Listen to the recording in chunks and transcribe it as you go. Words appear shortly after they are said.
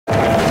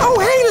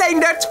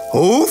Leendert,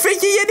 hoe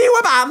vind je je nieuwe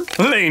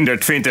baan?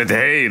 Leendert vindt het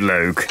heel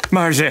leuk.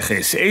 Maar zeg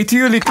eens, eten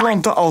jullie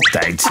klanten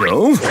altijd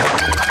zo?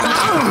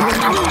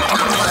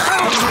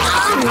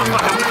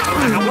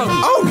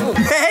 Oh,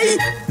 nee.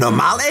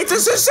 Normaal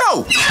eten ze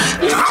zo.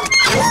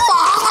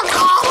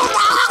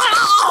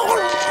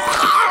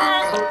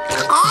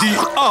 Die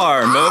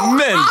arme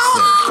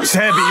mensen. Ze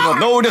hebben iemand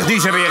nodig die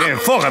ze weer in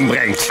vorm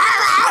brengt.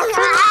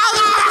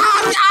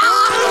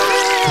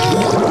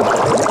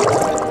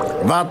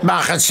 Wat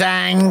mag het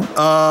zijn?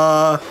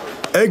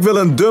 Ik wil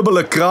een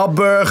dubbele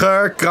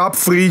krabburger,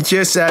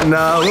 krabfrietjes en...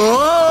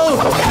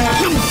 Oh!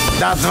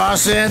 Dat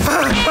was het.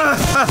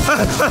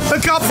 Een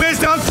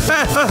krabfrisdrank!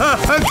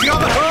 Een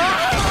krab...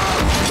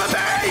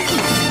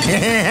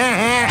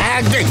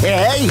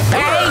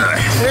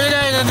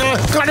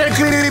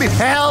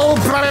 Help!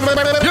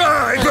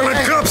 Ja, ik wil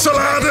een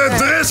krabsalade,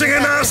 dressing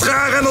ernaast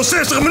graag en nog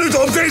 60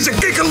 minuten op deze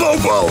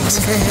kikkerloopband.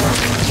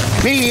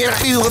 Hier,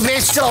 uw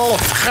wissel.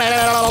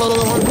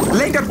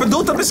 Leendert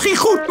bedoelt het misschien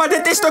goed, maar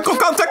dit is de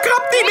krokante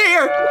krab niet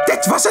meer.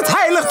 Dit was het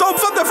heiligdom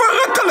van de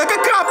verrukkelijke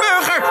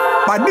krabburger.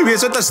 Maar nu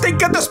is het een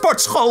stinkende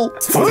sportschool.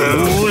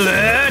 Voel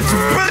het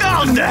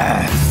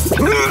branden!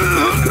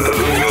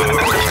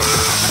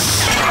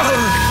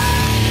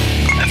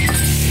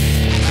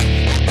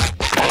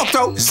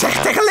 Otto, zeg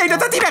tegen Leendert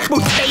dat hij weg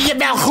moet. Ben je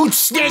wel goed,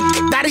 Snik?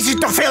 Daar is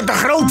het toch veel te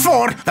groot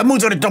voor? We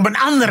moeten het op een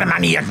andere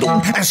manier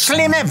doen. Een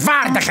slimme,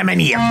 vaardige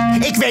manier.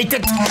 Ik weet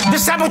het. We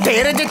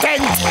saboteren de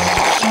tent.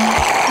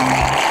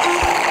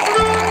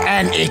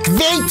 En ik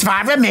weet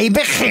waar we mee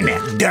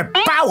beginnen. De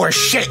power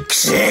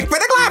shakes. Ik ben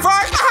er klaar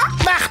voor.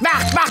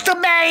 Wacht op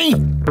mij.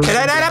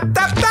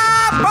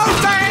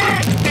 Boter.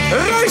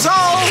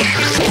 Reuzel.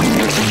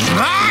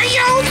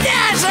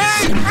 Mayonaise.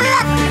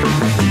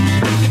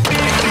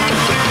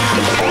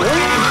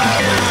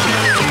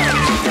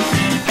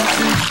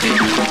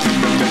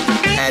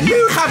 En nu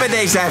gaan we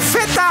deze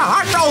vette,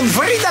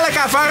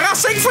 hartonvriendelijke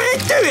verrassing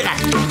frituren.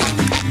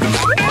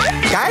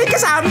 Kijk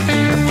eens aan.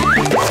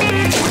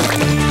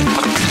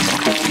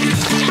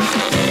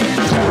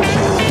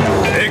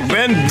 Ik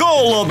ben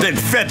dol op dit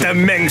vette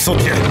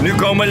mengseltje. Nu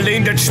komen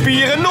Leendert's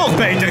spieren nog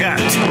beter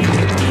uit.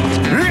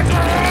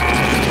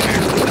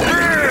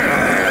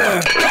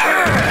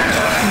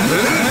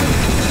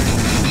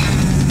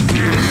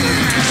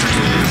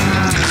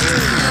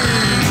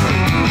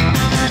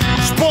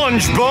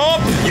 SpongeBob,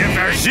 je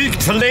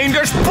verziekt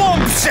Leendert's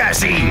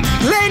pompsessie.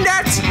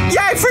 Leendert,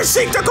 jij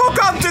verziekt de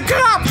krokante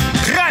krab.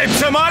 Grijp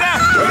ze, mannen!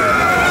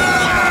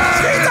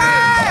 Schieten!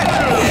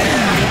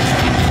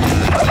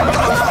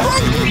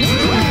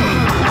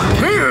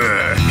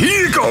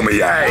 Hier komen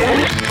jij.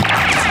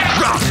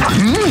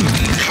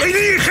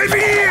 Geef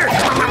hier!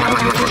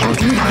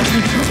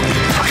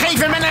 Geef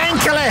hem een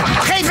enkele.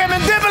 Geef hem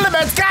een dubbele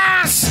met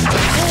kaas.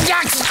 Ja.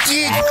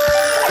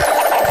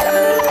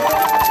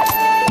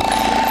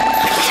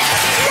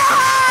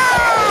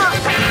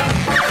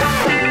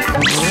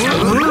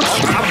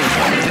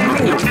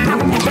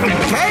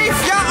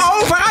 Geef je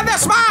over aan de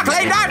smaak,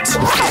 Leendert.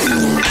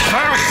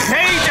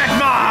 Vergeet het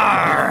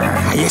maar!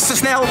 Hij is te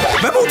snel.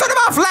 We moeten hem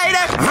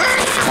afleiden.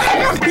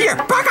 Hier,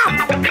 pak hem.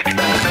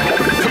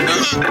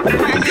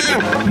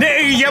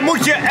 Nee, je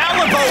moet je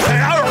ellebogen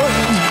houden.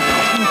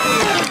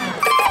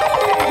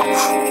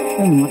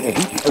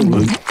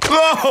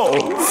 Oh,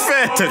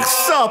 vettig,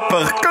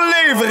 sappig,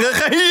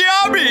 kleverig,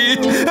 yummy.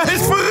 Het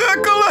is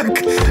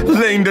verrukkelijk.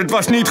 Leendert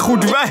was niet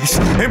goed wijs.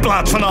 In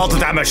plaats van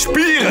altijd aan mijn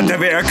spieren te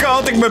werken,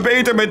 had ik me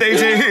beter met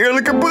deze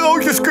heerlijke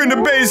broodjes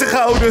kunnen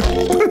bezighouden.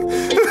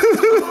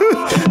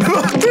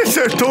 Wat is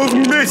er toch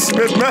mis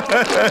met mij?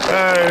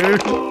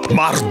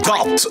 Maar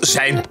dat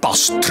zijn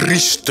pas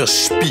trieste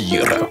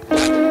spieren.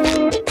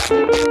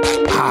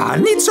 Ah,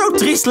 niet zo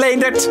triest,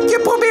 Leendert. Je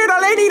probeert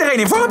alleen iedereen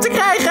in vorm te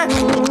krijgen.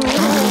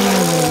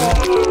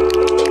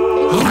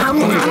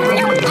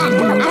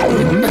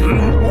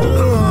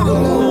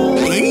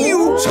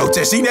 Eeuw, zo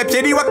te zien heb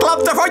je nieuwe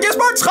klanten voor je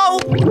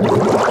sportschool.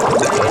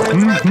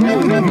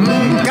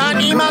 Kan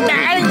iemand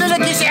me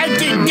eindelijk eens uit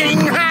dit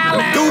ding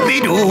halen?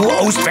 Doebidoe,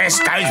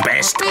 oost-west,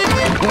 thuis-best.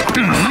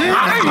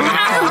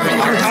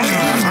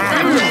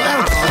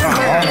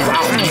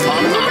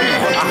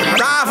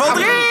 Tafel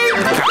 3.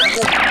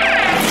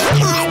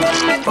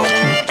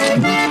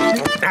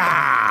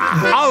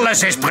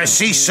 Alles is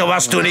precies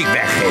zoals toen ik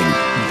wegging.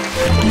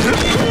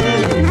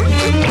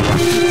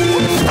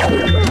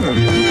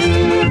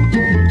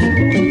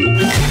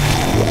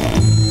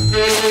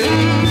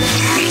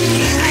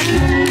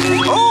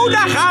 Oh,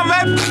 daar gaan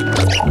we.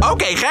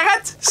 Oké,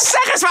 Gerrit,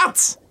 zeg eens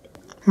wat.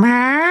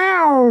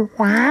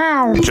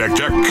 Check,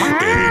 check.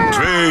 1,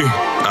 2.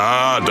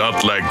 Ah,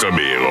 dat lijkt er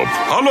meer op.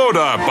 Hallo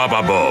daar,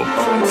 papa Bob.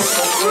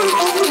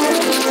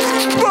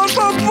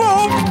 Papa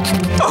Bob.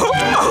 Oh,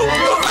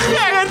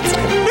 Gerrit.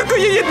 Nu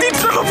kun je je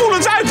diepste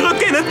gevoelens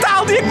uitdrukken in een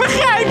taal die ik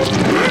begrijp.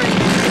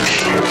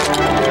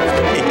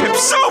 Ik heb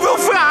zoveel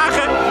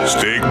vragen.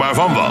 Steek maar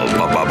van wal,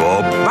 papa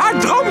Bob. Waar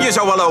droom je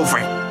zo wel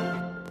over?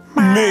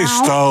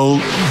 Meestal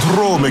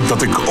droom ik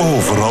dat ik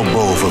overal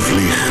boven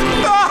vlieg.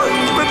 Ah,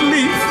 wat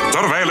lief.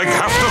 Terwijl ik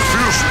heftig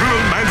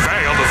vuurspuwen mijn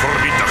vijanden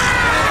verniet.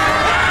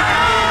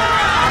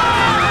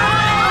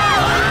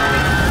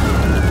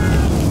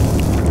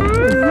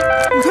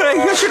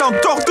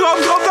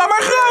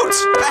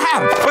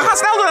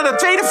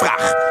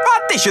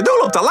 is je doel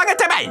op de lange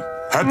termijn?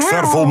 Het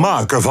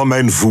vervolmaken van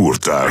mijn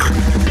voertuig.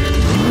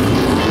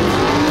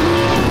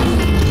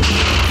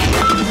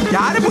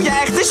 Ja, dat moet je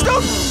echt eens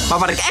doen. Maar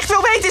wat ik echt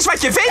wil weten is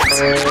wat je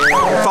vindt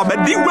van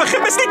mijn nieuwe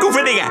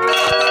gymnastiekoefeningen.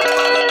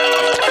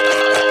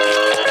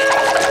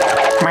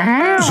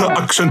 Ze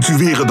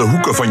accentueren de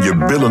hoeken van je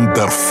billen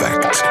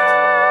perfect.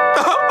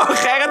 Oh,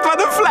 Gerrit,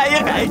 wat een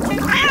vleierheid.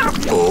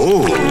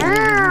 Oh,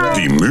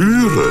 die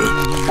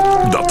muren.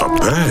 Dat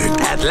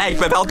tapijt. Het lijkt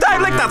me wel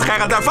duidelijk dat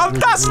Gerrit een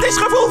fantastisch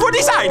gevoel voor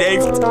design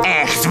heeft.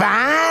 Echt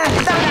waar?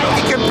 Dan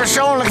rijd ik hem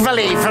persoonlijk wel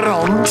even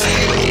rond.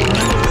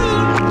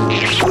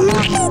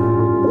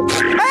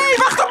 Hé,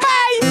 wacht op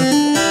mij!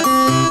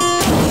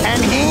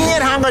 En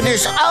hier hangen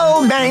dus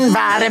al mijn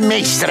ware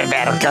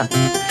meesterwerken.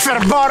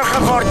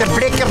 Verborgen voor de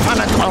blikken van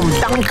het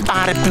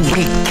ondankbare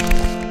publiek.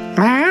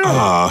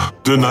 Ah,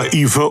 de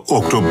naïeve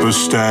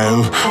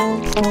octopusstijl.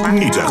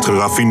 Niet echt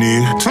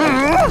geraffineerd.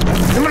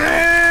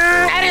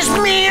 Er is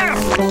meer!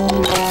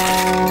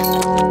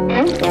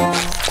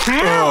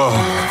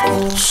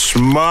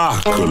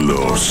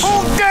 Smakeloos.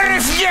 Hoe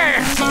durf je?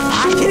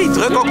 Maak je niet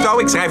druk, Octo.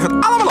 Ik schrijf het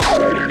allemaal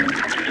op.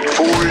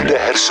 Voel de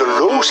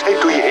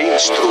hersenloosheid door je heen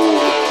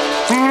stromen.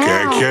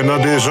 Kijk jij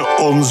naar deze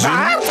onzin?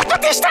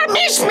 Wat is daar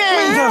mis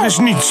mee? Daar is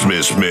niets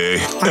mis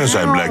mee. Er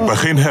zijn blijkbaar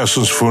geen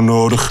hersens voor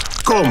nodig.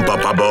 Kom,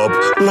 papa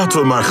Bob. Laten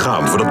we maar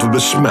gaan voordat we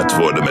besmet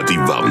worden met die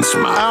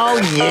wansmaak. Oh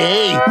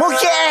jee,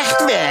 moet je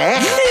echt weg?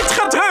 Niet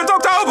getreurd,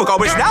 Octo. We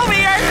komen snel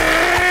weer.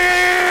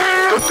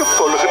 Tot de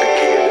volgende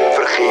keer.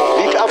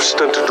 Vergeet niet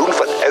afstand te doen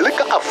van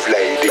elke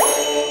afleiding.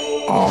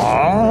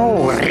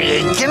 Oh,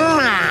 reken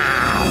maar.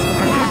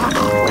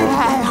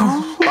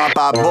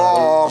 Papa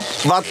Bob,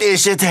 wat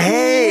is het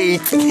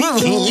heet?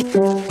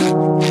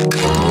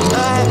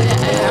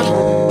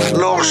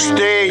 Nog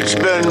steeds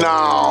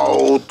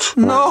benauwd.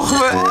 Nog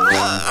we...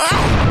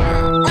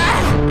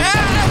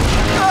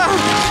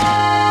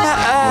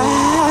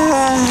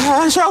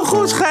 Zo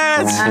goed,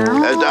 Gerrit.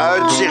 Het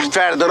uitzicht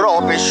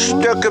verderop is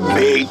stukken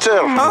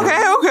beter.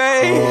 Oké.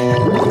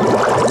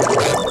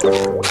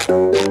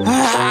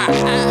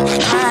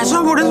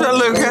 Zo moet het wel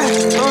lukken.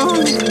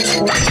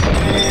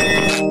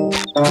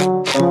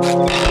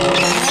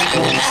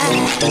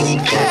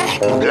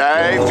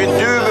 Blijven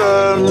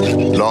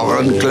duwen. Nog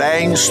een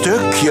klein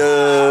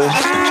stukje.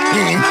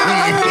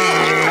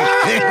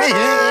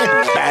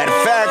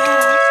 Perfect.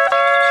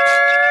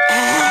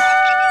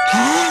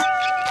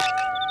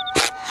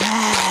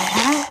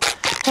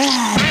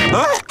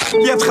 Huh?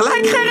 Je hebt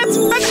gelijk, Gerrit.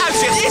 Het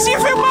uitzicht is hier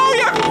veel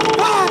mooier.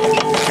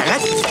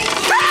 Gerrit?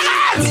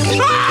 Gerrit!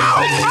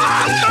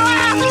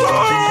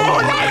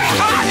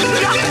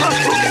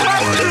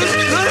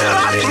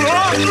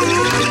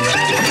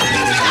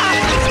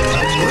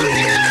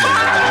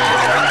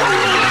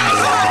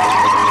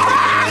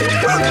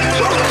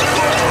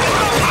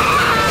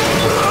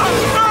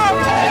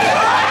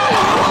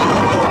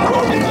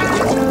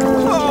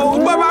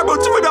 Oh, maar waar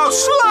moeten we nou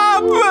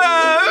slapen?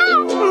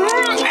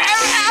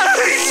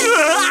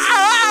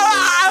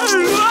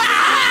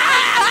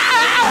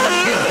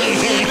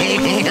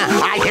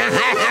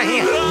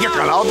 Je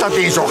kan altijd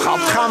in zo'n gat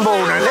gaan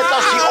wonen, net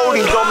als die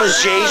oliedomme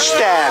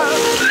zeester.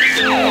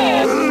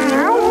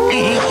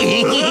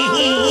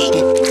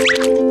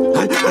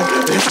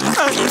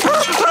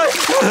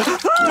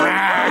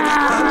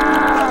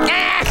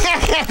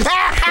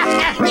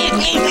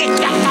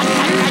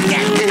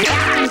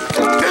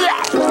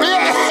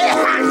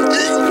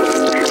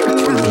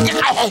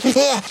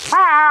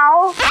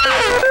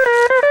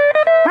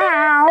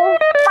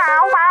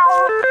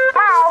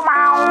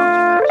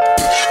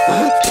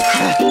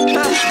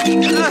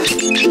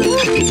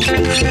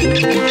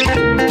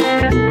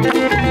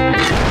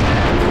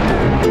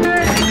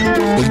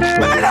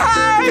 Mijn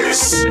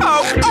huis! Oh,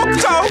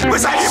 Octo, we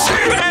zijn hier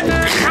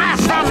buren! Ga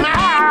van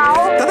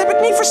nou! Dat heb ik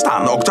niet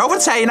verstaan, Octo.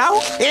 Wat zei je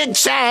nou? Ik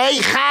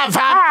zei, ga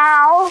van...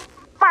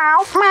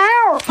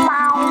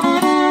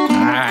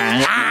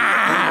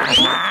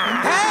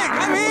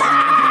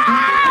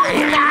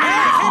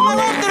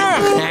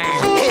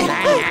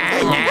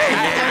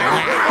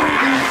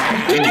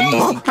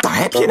 Oh, daar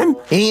heb je hem.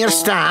 Hier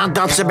staat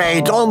dat ze bij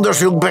het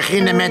onderzoek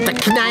beginnen met de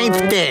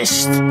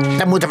knijptest.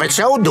 Dan moeten we het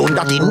zo doen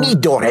dat hij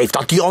niet doorheeft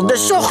dat hij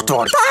onderzocht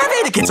wordt. Daar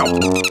weet ik iets op.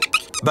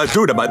 We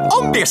doen hem een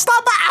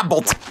onweerstaanbaar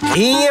aanbod.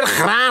 Hier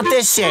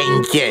gratis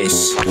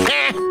centjes.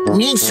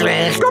 Niet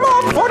slecht. Kom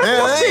op, voor de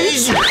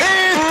porties.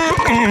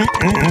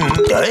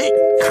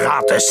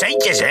 Gratis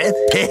centjes, hè?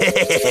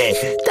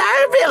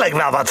 Daar wil ik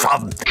wel wat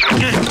van.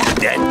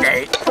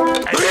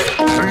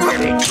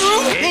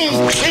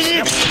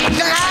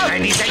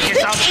 Die centjes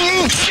dan.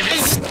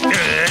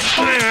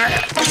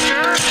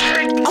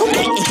 Oké,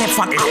 ik heb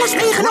van alles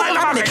meegenomen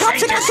waaraan ik krap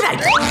zit en grijp.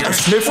 Een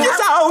snufje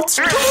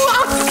zout.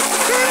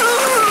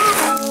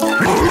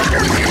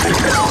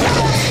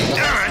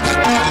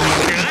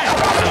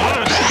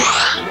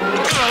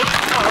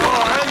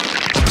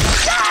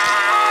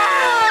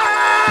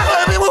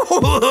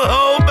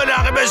 Oh, mijn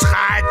arme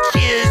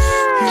schaatjes.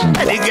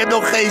 En ik heb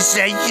nog geen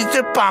centje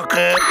te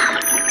pakken.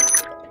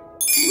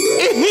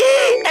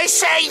 Een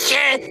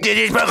centje! Dit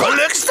is mijn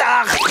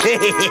geluksdag!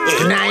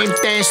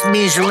 Knijptest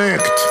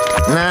mislukt.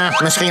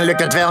 Nou, misschien lukt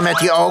het wel met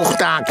die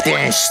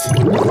oogtaaktest.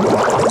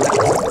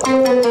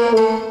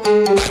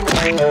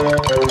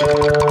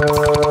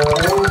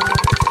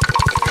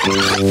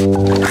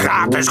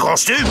 Gratis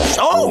kostuums.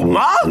 Oh,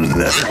 man!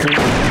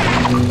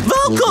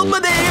 Welkom,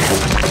 meneer.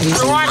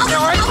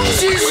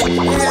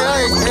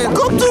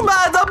 Komt u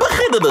maar, dan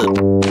beginnen we.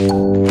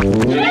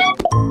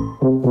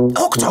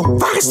 Octo,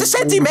 waar is de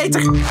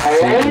centimeter?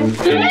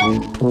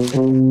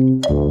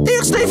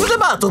 Eerst even de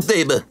maat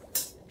opnemen.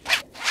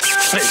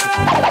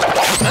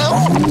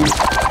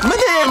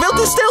 Meneer, wilt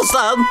u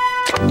stilstaan?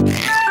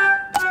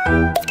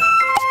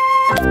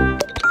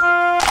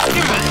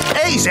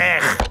 Hé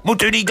zeg,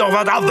 moet u niet nog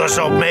wat anders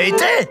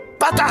opmeten?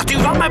 Wat dacht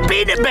u van mijn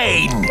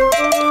binnenbeen?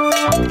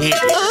 Nee,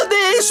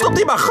 stop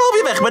die maar gewoon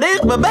weer weg, meneer.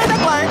 Ik ben bijna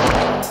klaar.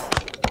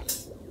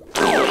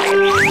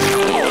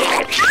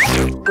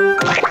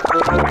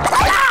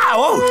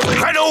 Nou,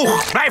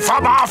 genoeg! Blijf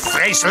van me af,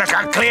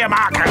 vreselijke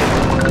kleermaker!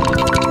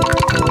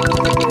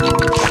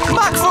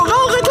 Maak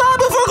vooral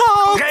reclame voor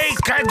ons!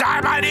 Reken daar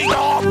maar niet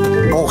op!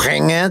 Hoe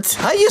ging het?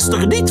 Hij is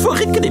er niet voor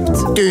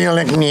geknipt.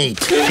 Tuurlijk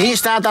niet. Hier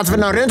staat dat we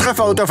een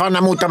röntgenfoto van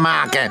hem moeten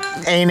maken.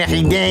 Enig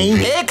idee?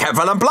 Ik heb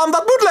wel een plan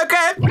dat moet lukken.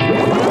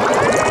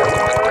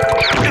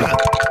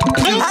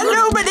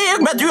 Hallo meneer,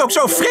 bent u ook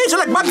zo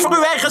vreselijk bang voor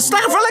uw eigen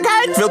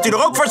sterfelijkheid? Wilt u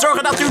er ook voor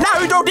zorgen dat u na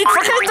uw dood niet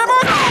vergeten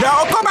wordt?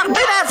 Nou, kom maar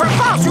binnen en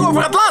verbaas u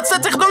over het laatste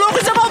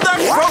technologische wonder.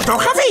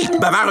 Fotografie.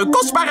 Bewaar uw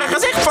kostbare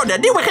gezicht voor de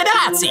nieuwe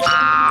generatie.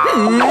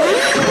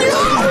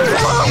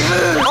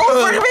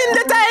 Overwin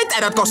de tijd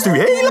en dat kost u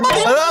helemaal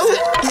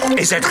niet.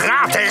 Is het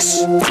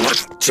gratis?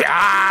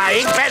 Tja,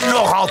 ik ben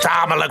nogal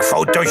tamelijk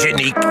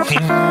fotogeniek.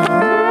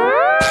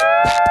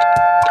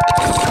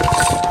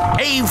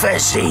 Even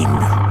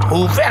zien.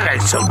 Hoe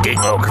werkt zo'n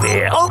ding ook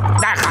weer? Oh,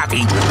 daar gaat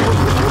hij.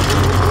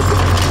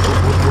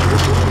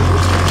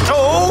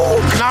 Oh,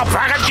 knap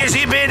warmpjes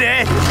hier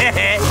binnen.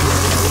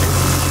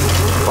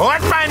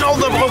 Hoort mijn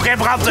onderbroek in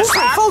brand te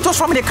Hoeveel staan? foto's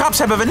van meneer Krabs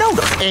hebben we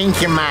nodig?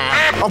 Eentje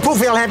maar. Op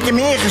hoeveel heb je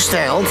meer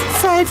gesteld? 25.000.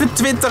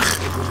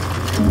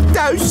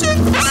 Dank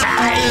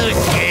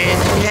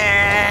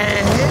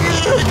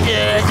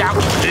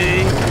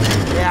u.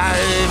 Ja,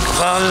 ik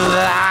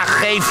vandaag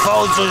geen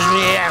foto's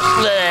meer.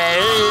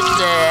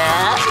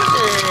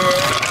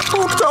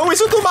 Octo, is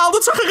het normaal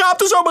dat zijn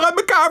geraamte zomaar uit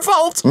elkaar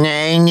valt?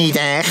 Nee, niet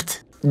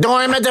echt.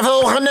 Door met de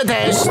volgende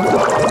test.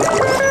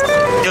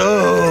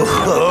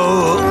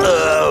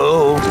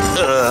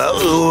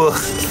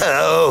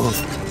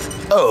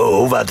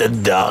 Oh, wat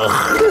een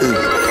dag.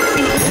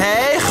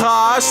 Hé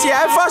gast, jij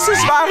hebt vast een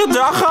zware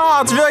dag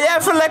gehad. Wil jij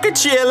even lekker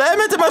chillen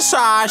met een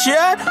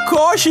massage?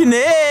 Kost je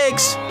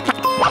niks.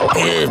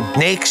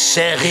 Niks,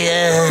 zeg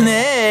je?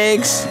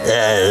 Niks.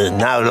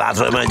 Nou, laten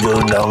we het maar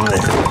doen dan.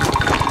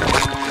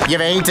 Je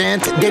weet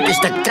het, dit is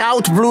de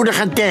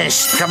koudbloedige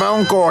test.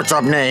 Gewoon koorts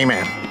opnemen.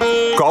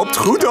 Komt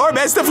goed hoor,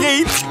 beste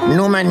vriend.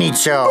 Noem maar niet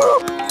zo.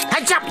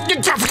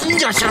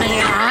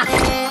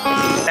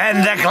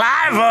 En er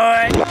klaar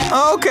voor.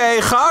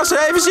 Oké, gast,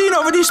 even zien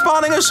of we die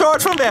spanning een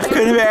soort van weg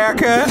kunnen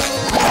werken.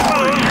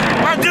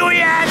 Wat doe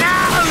je nou?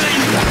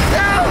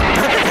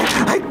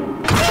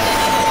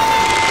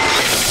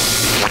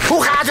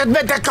 Hoe gaat het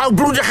met de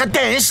koudbloedige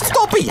test?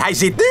 Toppie, hij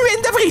zit nu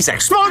in de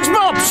vriezer.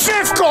 SpongeBob,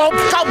 sufkop!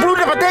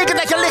 Koudbloedig betekent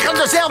dat je lichaam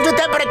dezelfde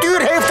temperatuur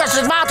heeft als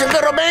het water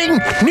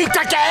eromheen. Niet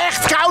dat je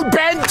echt koud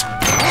bent.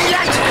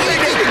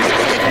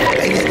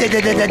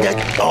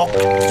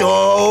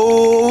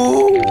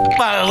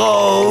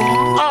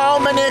 Waarom? Oh,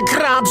 meneer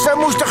Krab, ze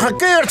moesten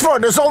gekeurd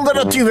worden zonder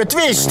dat u het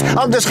wist.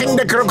 Anders ging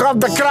de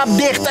krokante krab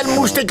dicht en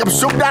moest ik op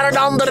zoek naar een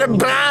andere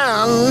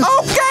baan.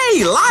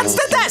 Oké,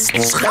 laatste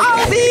test.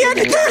 Schaal die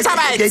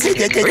duurzaamheid.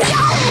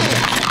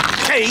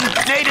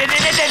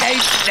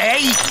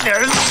 Nee.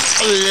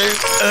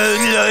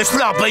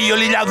 Snappen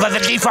jullie nou dat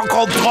ik niet van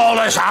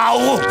controles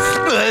hou?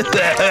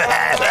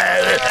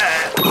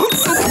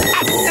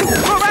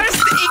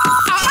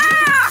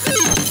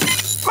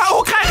 Maar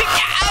hoe krijg ik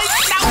je uit?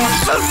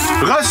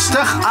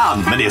 Rustig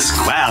aan, meneer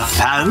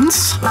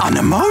SquarePants.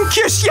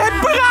 Annemoontjes, jij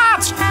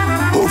praat.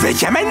 Hoe weet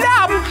jij mijn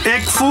naam?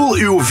 Ik voel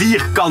uw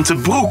vierkante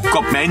broek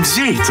op mijn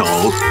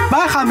zetel.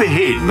 Waar gaan we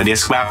heen, meneer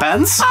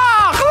SquarePants?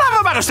 Ach, laten we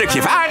maar een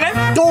stukje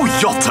varen.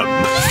 Toyotum.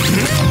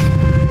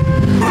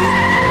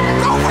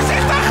 Go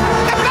voorzichtig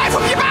en blijf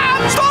op je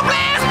baan.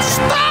 Stoplicht,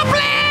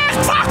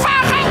 stoplicht. Vrachtwagen.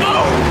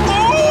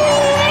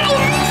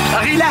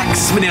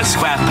 Relax, meneer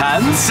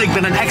SquarePants. Ik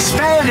ben een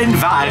expert in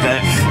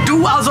varen.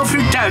 Doe alsof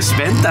u thuis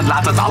bent en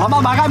laat het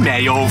allemaal maar aan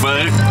mij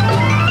over.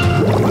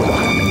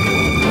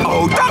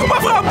 Oh, dag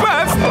mevrouw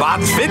Puff.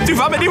 Wat vindt u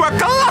van mijn nieuwe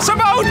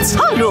klassenboot?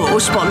 Hallo,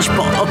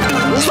 SpongeBob.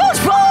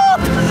 SpongeBob!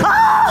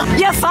 Ah,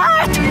 je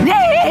vaart!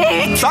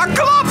 Nee! Dat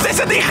klopt, is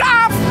het niet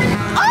gaaf?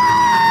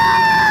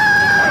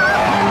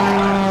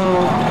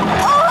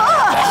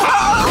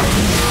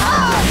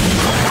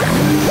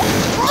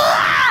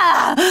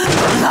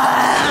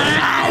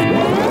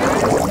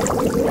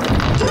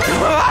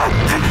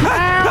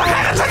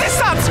 Gerrit, wat is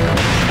dat?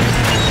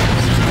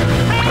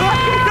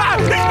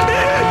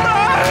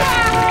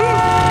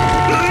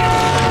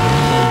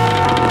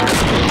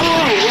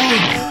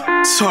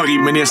 Sorry,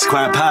 meneer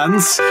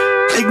SquarePants.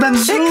 Ik ben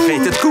zo... Ik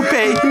weet het,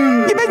 Coupé.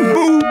 Je bent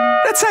moe.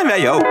 Dat zijn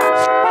wij ook.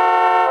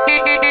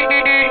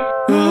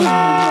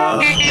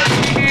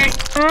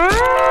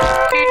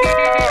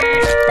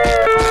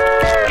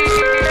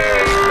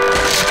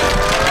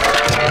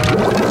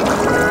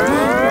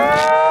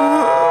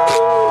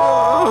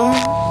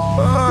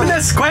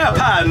 Meneer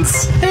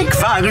SquarePants, ik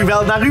vaar u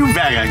wel naar uw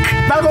werk.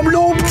 Waarom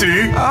loopt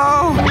u?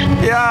 Oh,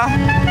 ja.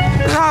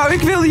 Nou,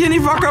 ik wilde je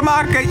niet wakker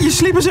maken. Je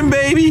sliep als een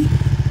baby.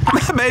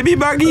 Baby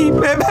Buggy.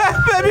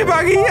 Baby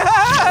Buggy.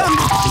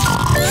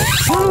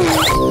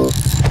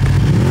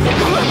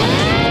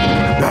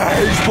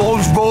 Hey,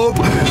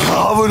 SpongeBob,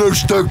 gaan we een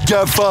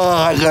stukje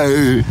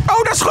varen?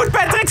 Oh, dat is goed,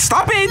 Patrick.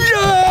 Stap in.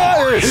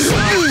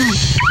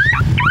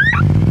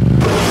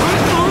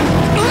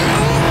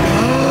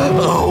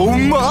 Oh,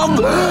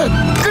 man.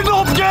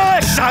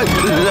 Knopjes! Patrick,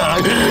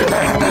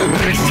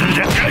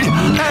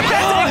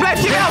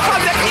 blijf je wel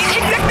van. Ik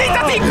denk niet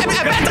dat hij...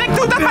 Patrick,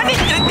 doe dat maar niet.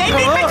 Neem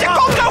niet met je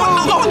kont.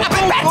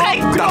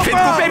 Patrick, dat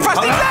vindt Coupé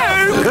vast niet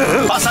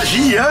leuk.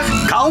 Passagier,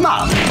 kalm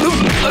aan.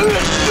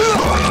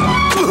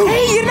 Hé,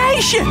 je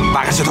meisje.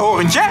 Waar is het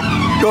horentje?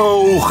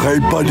 Oh,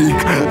 geen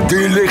paniek.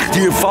 Die ligt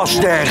hier vast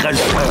ergens.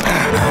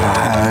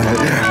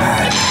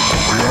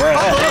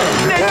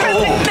 Nee,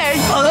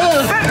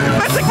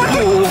 Patrick, wat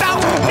doe je nou?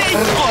 Nee.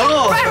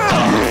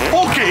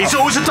 Oké,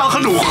 zo is het al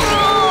genoeg.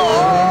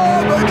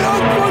 Bedankt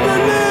voor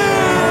de leer.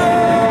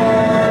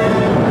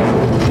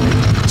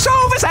 Zo,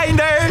 we zijn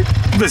er.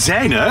 We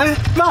zijn er?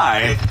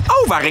 Waar?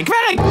 Oh, waar ik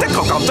werk. De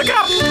Krokante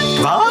Krab.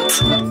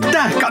 Wat?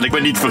 Daar kan ik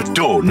me niet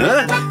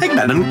vertonen. Ik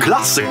ben een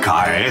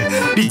klassekar.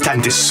 Die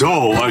tent is zo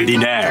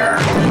ordinair.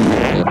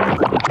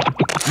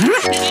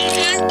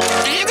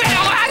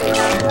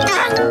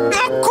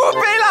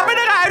 Coupé, laat me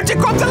eruit. Je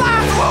komt te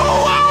laat.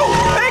 Wow.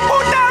 Ik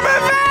moet naar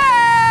mijn werk.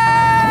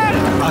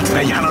 Wat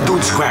ben je aan het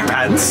doen,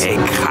 SquarePants?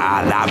 Ik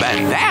ga naar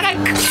mijn werk.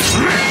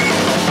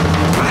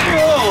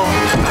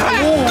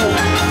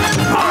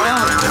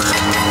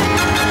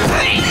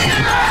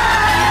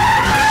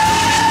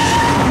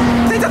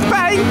 Deed dat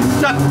pijn?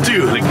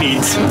 Natuurlijk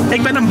niet.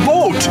 Ik ben een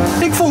boot.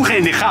 Ik voel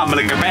geen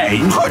lichamelijke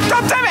pijn. Goed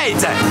om te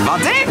weten.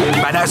 Want ik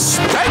ben een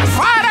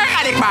stuntvaarder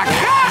en ik maak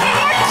graag een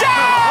rondje.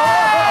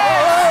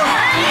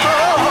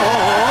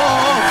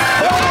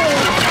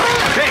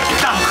 Ik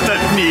dacht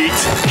het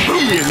niet.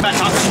 Hier met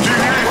dat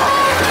stuur.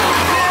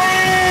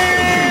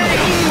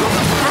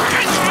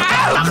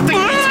 Dacht ik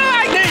niet.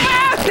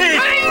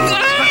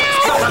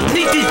 Dat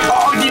niet die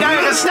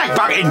ordinaire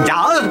snackbar in,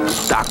 ja?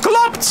 Dat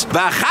klopt. We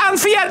gaan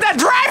via de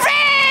drive-in.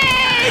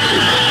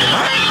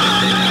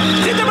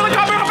 Dit dubbele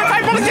hamburger met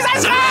 5 bolletjes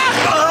ijs graag.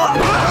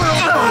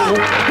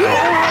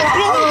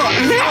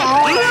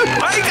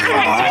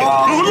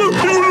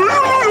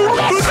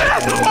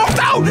 Och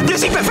nou, je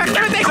ziet me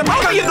vechten met deze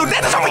bal en je doet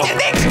net alsof je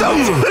niks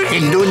doet.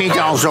 Ik doe niet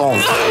alsof.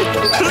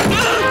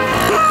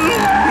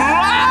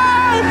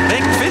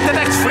 Ik vind het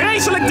echt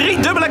vreselijk 3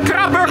 dubbele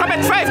krabburger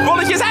met 5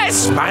 bolletjes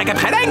ijs. Maar ik heb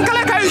geen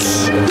enkele keus.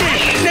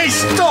 Nee,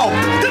 stop.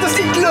 Dat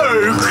is niet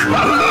leuk.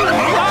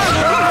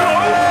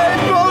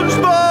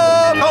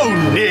 SpongeBob! Oh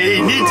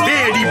nee, niet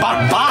weer die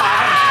barbaar.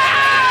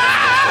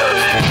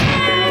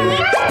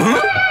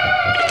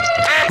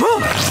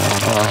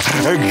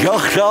 Ik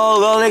dacht al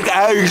dat ik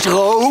ijs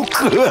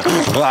rook.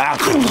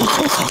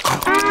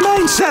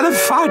 Mijn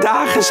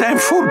zelfvaardagen zijn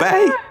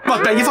voorbij.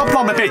 Wat ben je van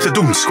plan met mij te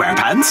doen,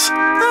 SquarePants?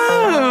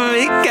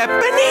 Ik heb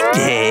een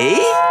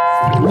idee.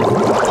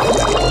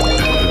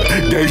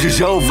 Deze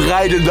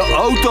zelfrijdende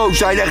auto's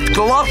zijn echt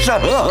klasse.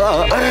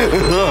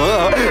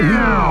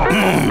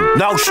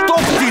 Nou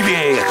stopt die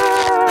weer.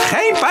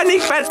 Geen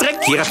paniek, Patrick.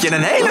 Hier heb je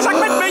een hele zak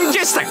met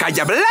muntjes. Dan kan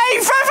je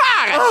blijven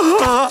varen.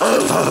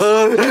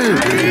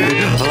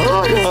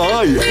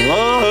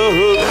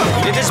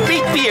 Dit is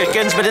Piet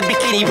Pierkens met het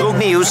Bikinibroek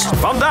nieuws.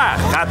 Vandaag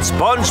gaat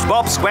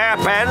SpongeBob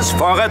SquarePants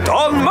voor het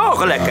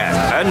onmogelijke.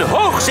 Een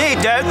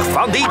hoogzeeduik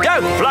van die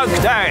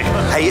duikplank daar.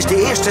 Hij is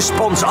de eerste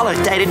spons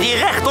aller tijden die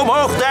recht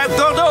omhoog duikt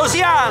door de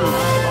oceaan.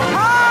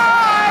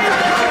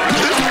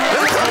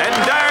 En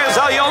daar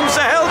zal je onze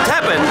held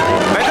hebben.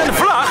 Met een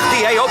vlag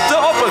die hij op de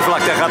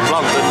oppervlakte gaat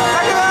planten.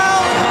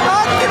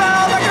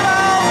 Dankjewel. Dankjewel.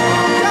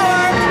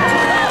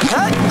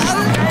 Dankjewel.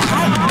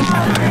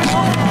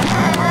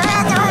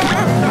 Ja hoor.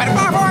 Ben ik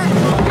klaar voor?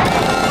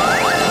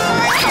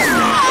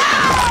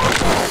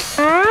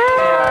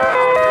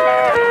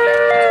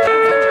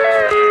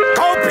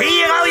 Koop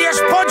hier al je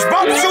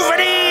SpongeBob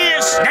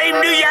souvenirs. Neem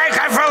nu je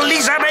eigen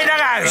verliezer mee naar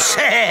huis.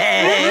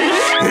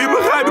 Hier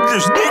begrijp ik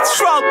dus niets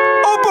van.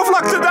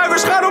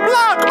 Oppervlakteduikers gaan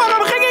omlaag.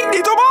 Waarom ging ik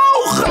niet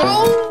omhoog?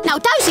 Nou,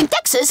 thuis in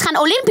Texas gaan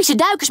Olympische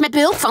duikers met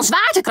behulp van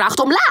zwaartekracht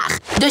omlaag.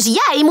 Dus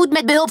jij moet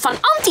met behulp van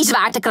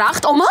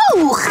anti-zwaartekracht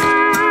omhoog.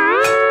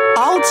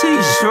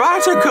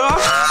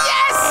 Anti-zwaartekracht?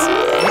 Yes!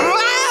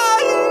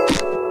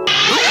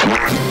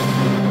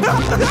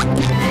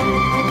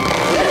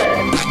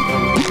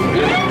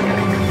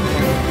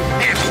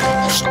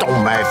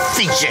 Stomme,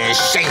 vieze,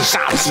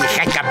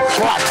 sensatiegekke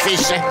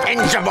platvissen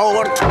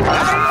enzovoort.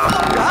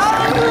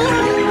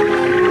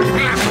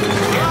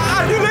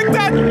 Nu lukt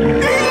het!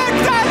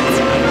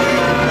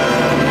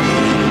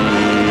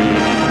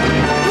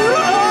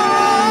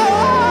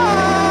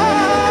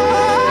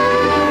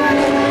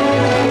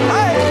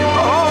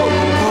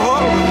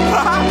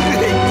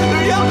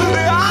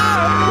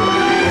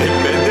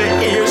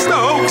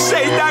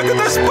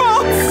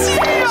 spots!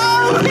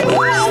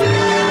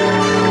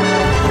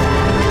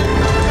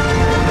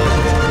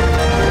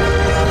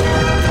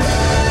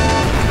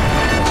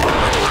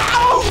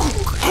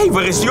 Hé,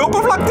 waar is die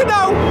oppervlakte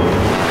nou?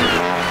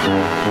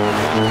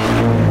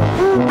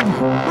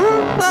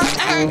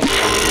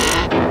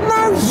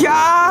 Nou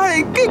ja,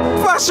 ik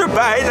was er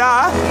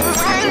bijna.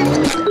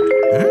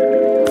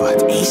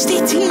 Wat is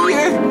dit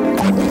hier?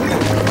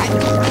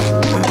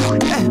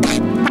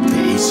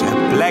 Deze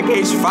plek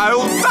is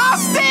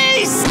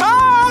fantastisch!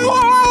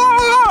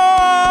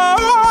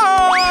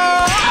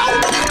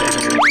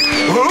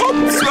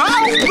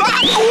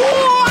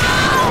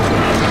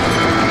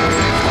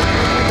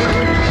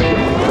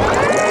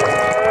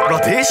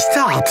 Wat is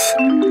dat?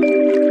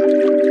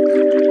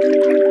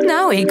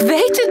 Nou, ik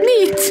weet het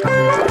niet.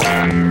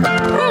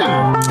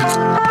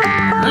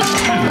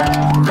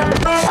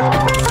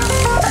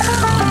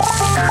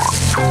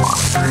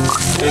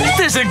 Het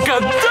is een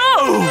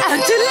cadeau!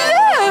 Uit de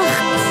lucht!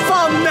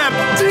 Van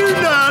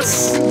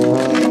Neptunus!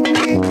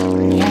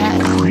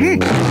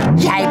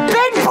 Jij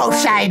bent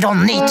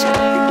Poseidon niet.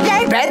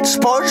 Jij bent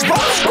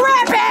SpongeBob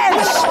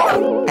SquarePants.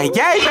 En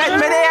jij bent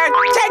meneer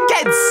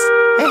Jenkins.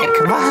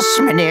 Ik was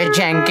meneer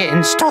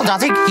Jenkins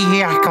totdat ik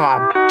hier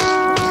kwam.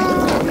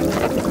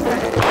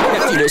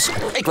 Neptunus,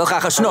 ik wil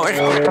graag een snor.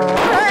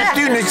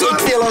 Neptunus, ik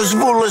wil een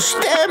zwoele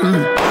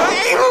stem.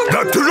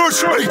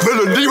 Neptunus, ik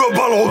wil een nieuwe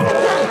ballon.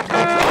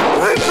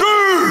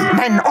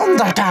 Mijn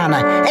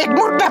onderdanen, ik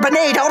moet naar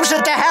beneden om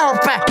ze te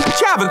helpen.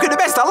 Tja, we kunnen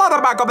best een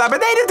ladder maken om naar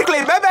beneden te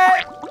klimmen.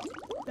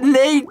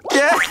 Nee.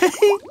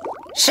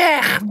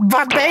 Zeg,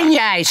 wat ben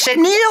jij,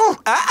 seniel?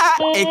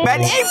 Ik ben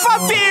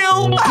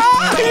infantiel.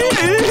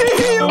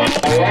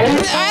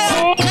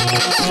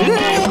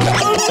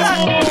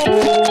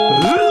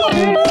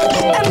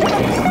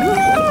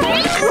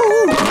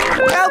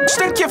 Elk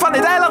stukje van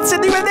dit eiland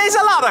zit nu in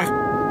deze ladder.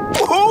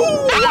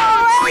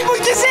 Ik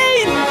moet je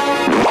zien.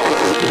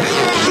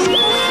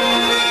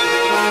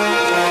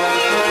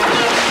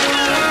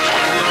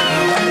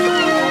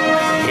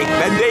 Ik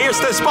ben de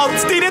eerste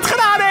spons die dit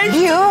gedaan heeft.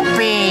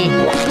 Joepie.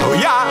 Oh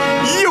ja,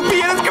 joepie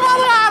in het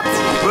kwadraat.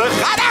 We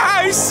gaan naar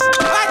huis.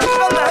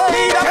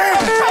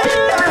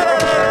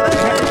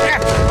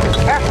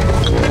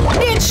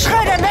 Niet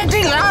schudden met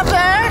die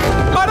ladder.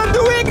 Maar dat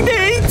doe ik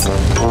niet.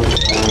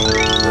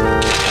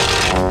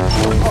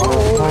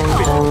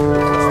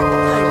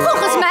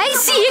 Volgens mij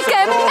zie ik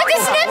hem. Het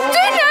is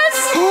Neptunus.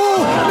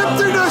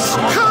 Neptunus,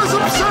 ga eens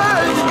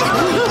opzij!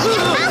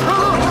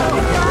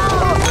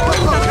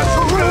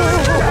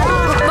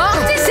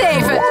 Wacht eens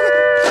even.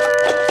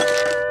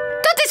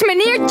 Dat is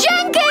meneer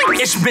Jenkins.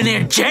 Is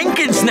meneer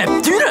Jenkins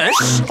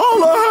Neptunus?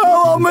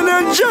 Hallo,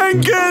 meneer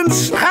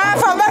Jenkins! Ga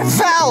van mijn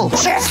vel,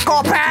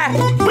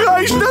 sufkoppen.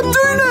 Prijs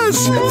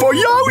Neptunus! Voor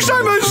jou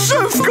zijn we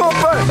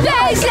sufkoppen!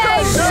 Wij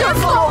zijn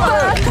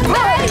sufkoppen.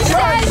 Wij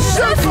zijn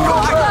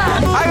sufkoppen.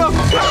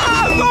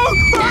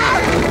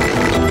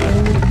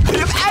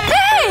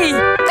 Hey,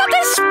 dat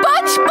is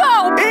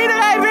SpongeBob.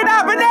 Iedereen weer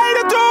naar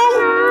beneden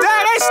toe.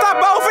 Daar is daar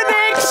boven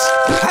niks.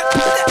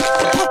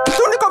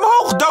 Toen ik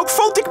omhoog dook,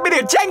 vond ik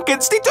meneer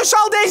Jenkins die tussen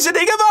al deze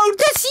dingen woont.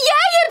 Dus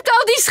jij hebt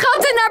al die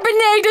schatten naar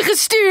beneden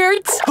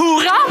gestuurd.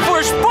 Hoera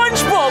voor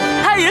SpongeBob!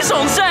 Hij is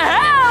onze held!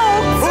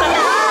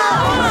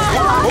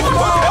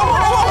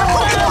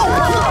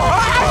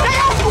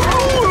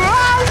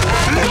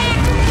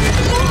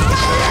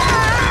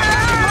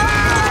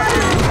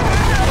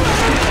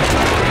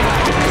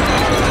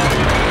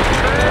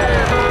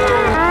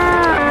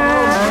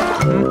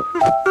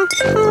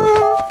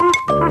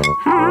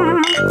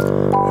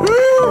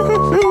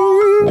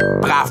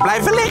 Braaf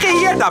blijven liggen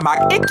hier, dan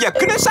maak ik je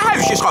knusse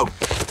huisje schoon.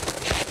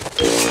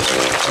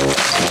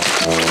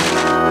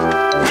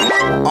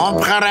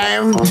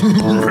 Opgeruimd.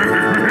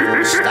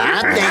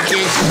 Staat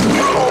netjes.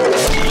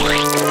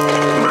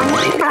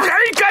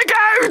 Hey, kijk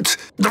uit!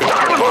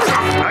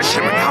 Als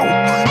je me nou,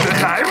 de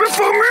geheime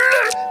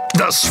formule.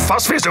 Dat is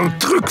vast weer zo'n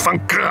truc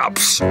van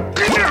Krabs.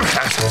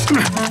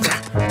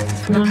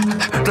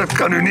 Dat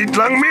kan nu niet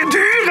lang meer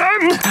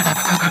duren.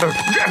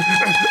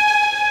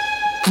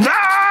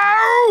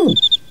 Nou!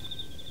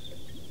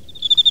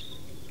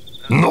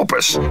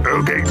 Noppes,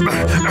 oké.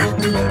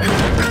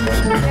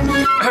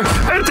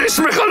 Het is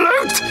me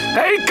gelukt!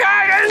 Hey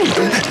Karen!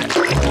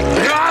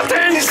 Raad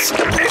eens!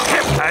 Ik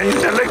heb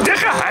eindelijk de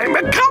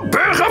geheime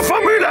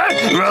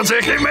krabburgerformule! Wat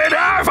zeg je me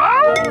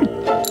daarvan?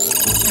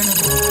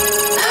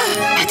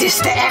 Het is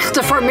de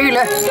echte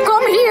formule.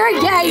 Kom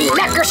hier, jij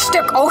lekker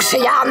stuk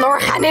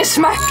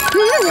oceaanorganisme.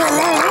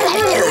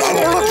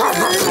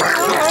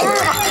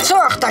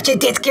 Zorg dat je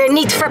dit keer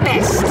niet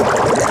verpest.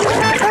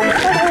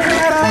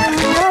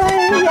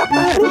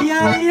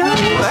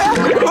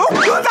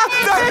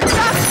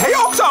 Hey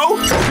Otto,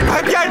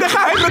 heb jij de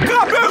geheime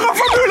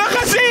krabburgerformule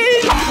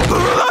gezien?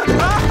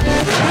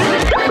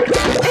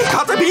 Ik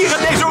had hem hier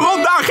in deze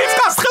ronde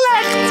archiefkast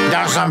gelegd.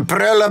 Dat is een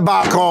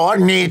prullenbak hoor,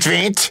 niet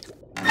wit.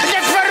 De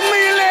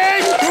formule!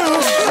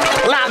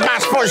 Laat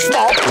maar,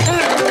 SpongeBob.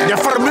 De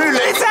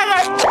formule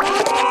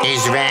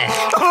is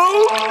weg.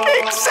 Oh,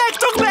 ik zeg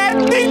toch net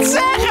niet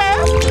zeggen?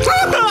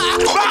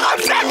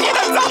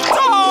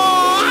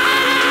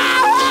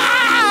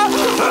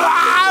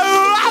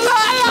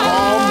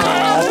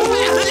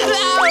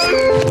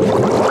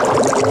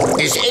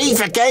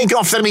 Even kijken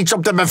of er iets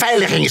op de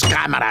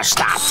beveiligingscamera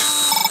staat.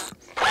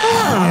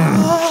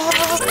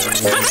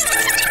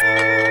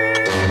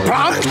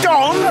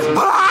 Plankton!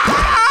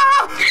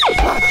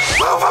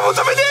 Wat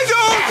moeten we nu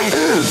doen?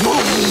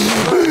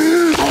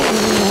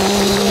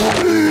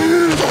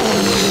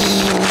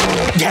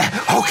 Ja,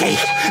 oké.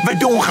 We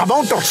doen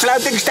gewoon tot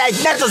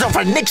sluitingstijd net alsof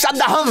er niks aan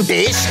de hand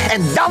is.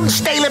 En dan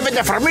stelen we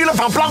de formule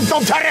van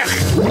Plankton terug.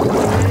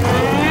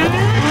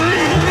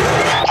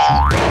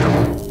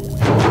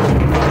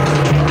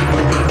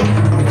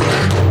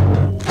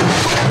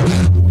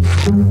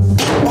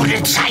 Dit moet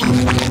het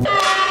zijn.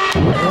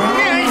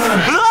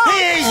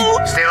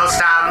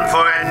 Stilstaan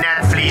voor een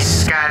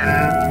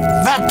netvliesscan.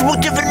 Wat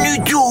moeten we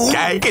nu doen?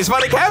 Kijk eens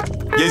wat ik heb.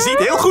 Je ziet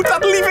heel goed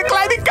dat lieve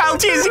kleine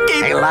koutje in zijn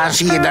kin. Helaas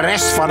zie je de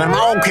rest van hem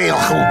ook heel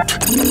goed.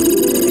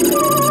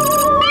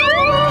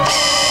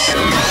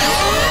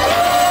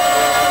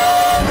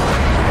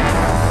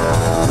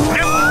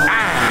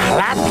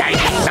 Laat mij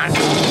dan.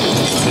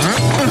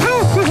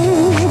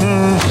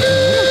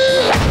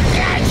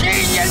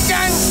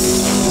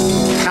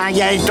 Ga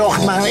jij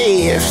toch maar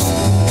eerst.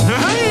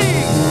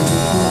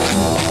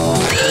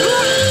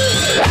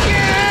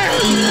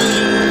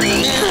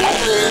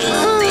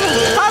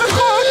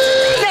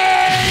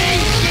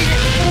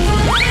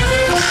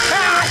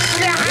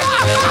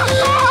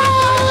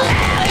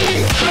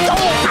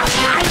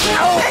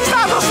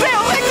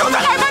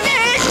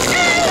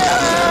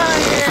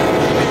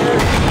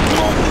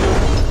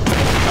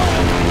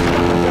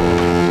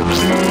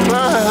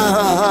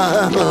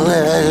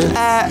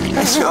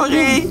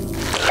 Sorry.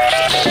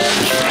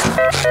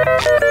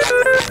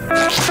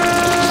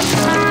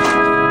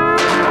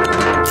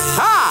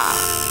 Ha!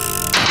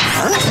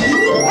 Huh?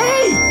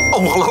 Hey,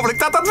 ongelooflijk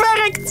dat dat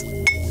werkt.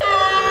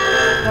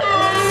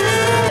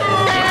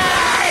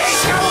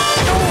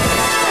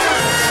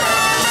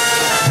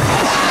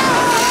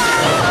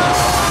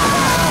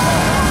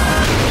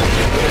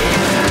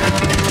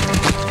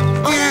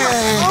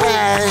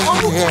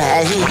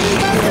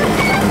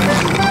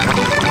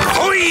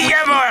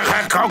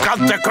 Goedemorgen,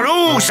 Krokante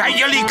crew. Zijn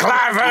jullie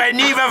klaar voor een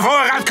nieuwe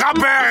voorraad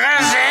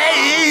krabburgers?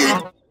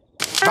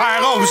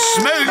 Waarom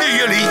smeulen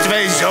jullie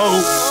twee zo?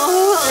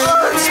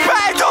 Het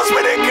spijt ons,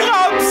 meneer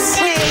Krabs.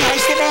 Nee, hij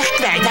is de weg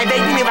kwijt. Hij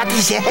weet niet meer wat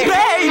hij zegt.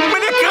 Nee,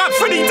 meneer Krabs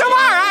verdient de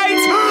waarheid.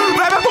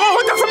 We hebben per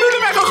ongeluk de formule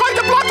weggegooid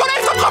en Plankton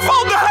heeft het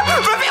gevonden.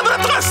 We wilden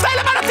het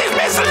terugstellen, maar het is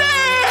mislukt.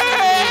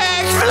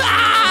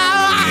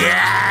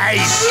 Jij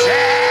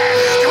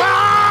zegt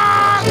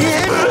wat?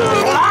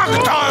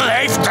 Plankton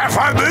heeft de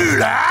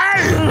formule, hè?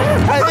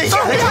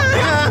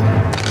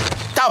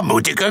 Dan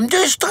moet ik hem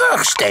dus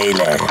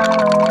terugstelen.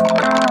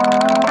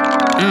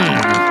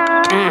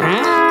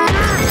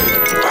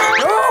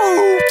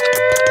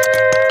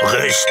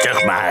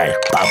 Rustig maar,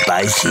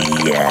 papa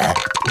zie je.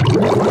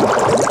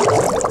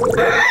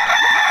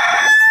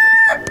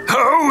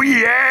 Oh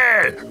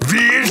yeah!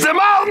 Wie is de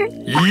man?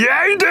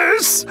 Jij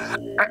dus?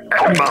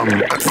 Man.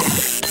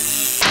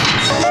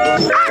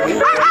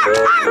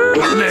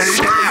 Nee.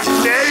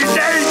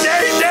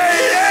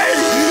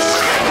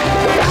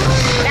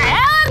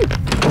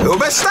 Uw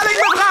bestelling,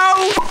 mevrouw.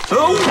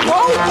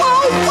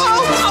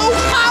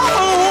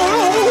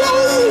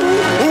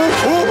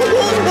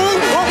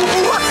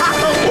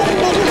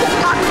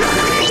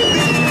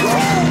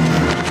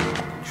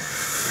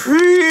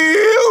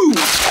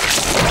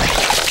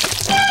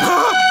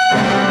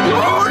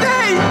 Oh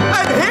nee,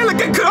 een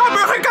heerlijke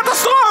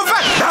krabburgercatastrofe.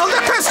 Bel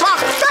de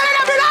kustwacht, bel een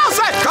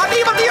ambulance. Kan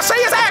iemand hier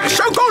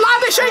CSR,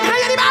 chocoladeshake,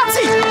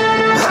 reanimatie?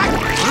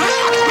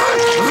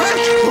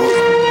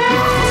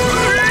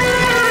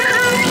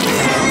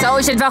 Zo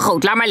is het wel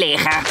goed, laat maar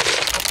liggen.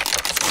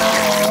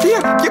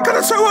 Hier, je kan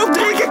het zo ook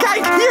drinken,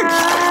 kijk, hier.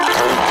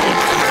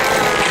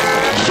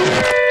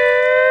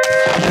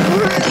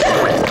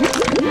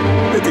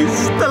 Het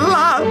is te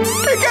laat.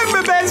 Ik heb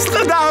mijn best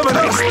gedaan, maar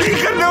dat is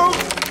niet genoeg.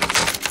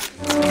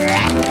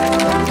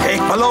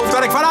 Ik beloof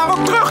dat ik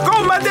vanavond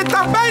terugkom met dit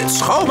tapijt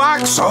schoonmaak,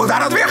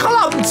 zodat het weer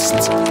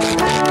glanst.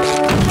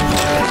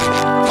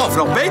 Of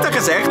nog beter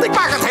gezegd, ik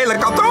maak het hele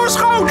kantoor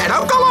schoon en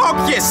ook alle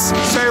hokjes.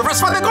 Service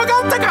van de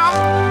Krokante Krab.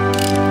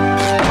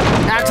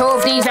 Dat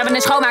hoeft niet, we hebben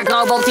een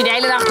schoonmaakrobot die de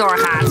hele dag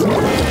doorgaat.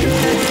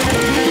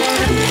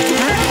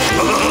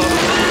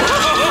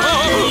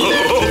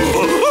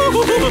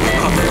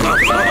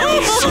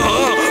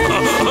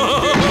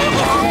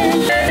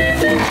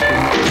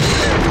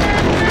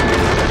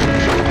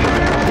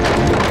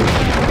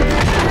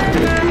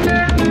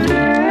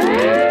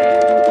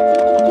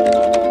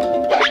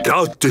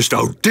 Dat is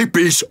nou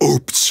typisch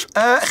oeps.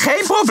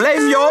 Geen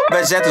probleem, joh.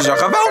 We zetten ze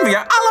gewoon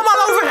weer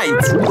allemaal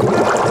overeind.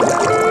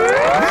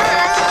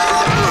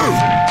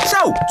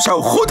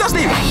 Zo goed als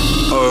nieuw.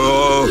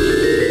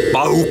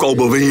 Maar hoe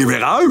komen we hier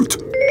weer uit?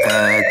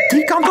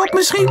 Die kant op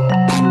misschien?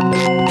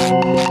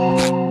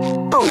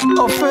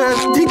 Oh, of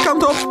die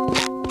kant op.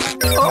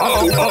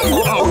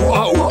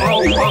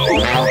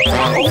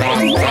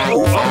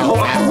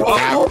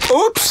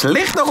 Oeps,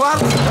 ligt nog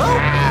wat.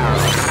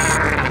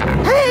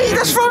 Hé,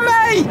 dat is voor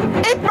mij.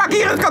 Ik maak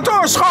hier het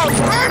kantoor schoon.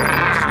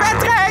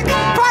 Patrick,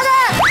 pannen!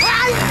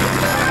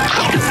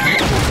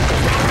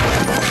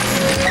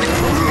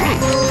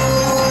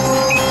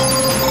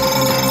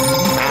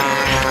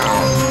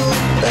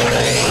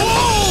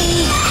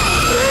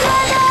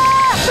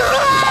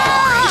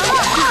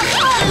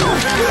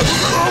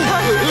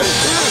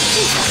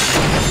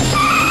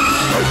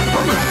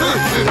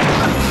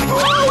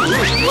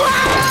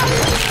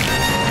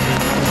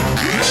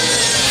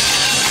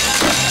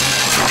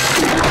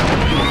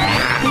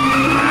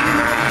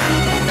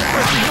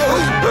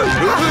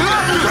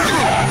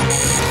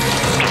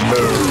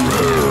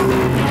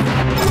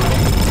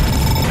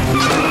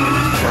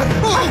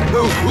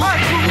 Oh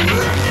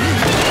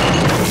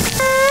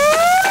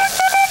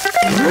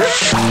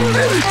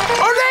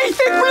nee,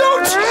 ik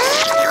bloed!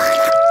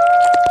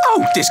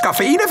 Oh, het is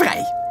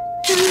cafeïnevrij.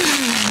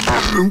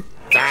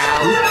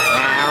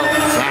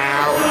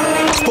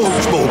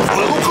 SpongeBob,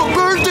 waarom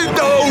gebeurt dit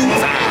nou?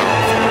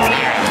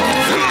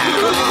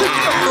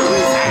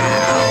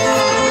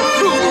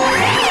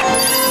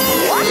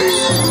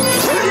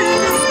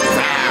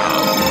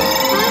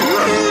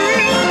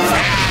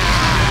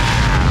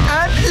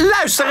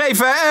 Luister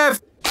even,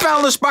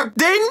 vuilnisbak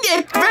ding.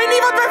 Ik weet niet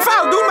wat wij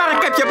fout doen, maar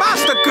ik heb je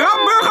baas de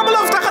Krabburger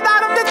belofte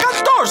gedaan om dit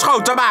kantoor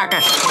schoon te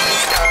maken.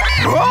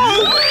 Oh!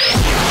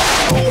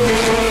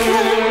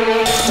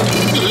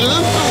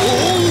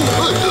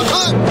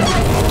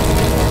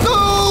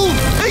 No,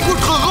 ik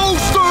word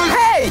geroosterd.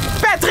 Hey,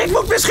 Patrick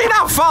moet misschien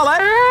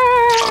afvallen.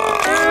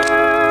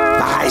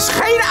 Maar hij is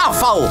geen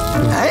afval.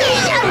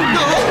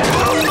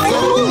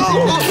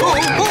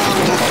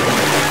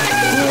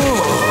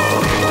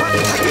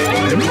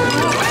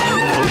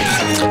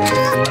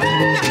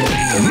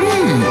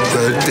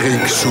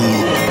 Patrick soep.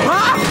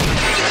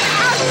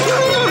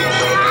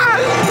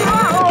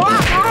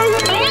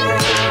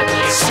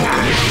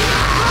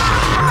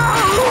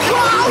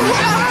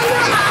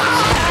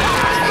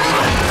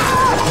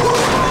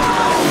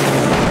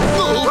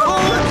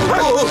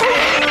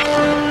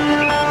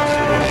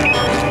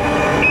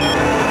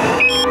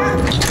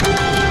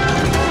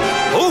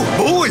 Oh,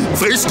 mooi.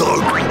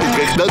 Frisdrank. Ik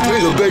kreeg net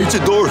weer een beetje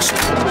dorst.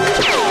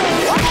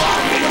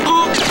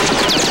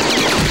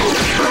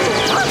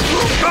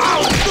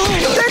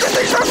 Dit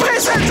is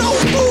verfrissend!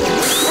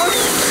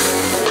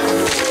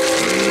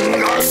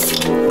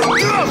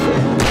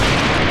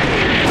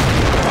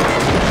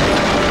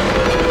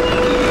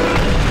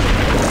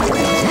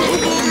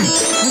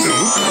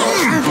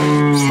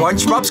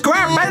 SpongeBob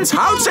SquarePants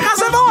houdt zich aan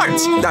zijn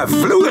woord. De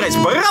vloer is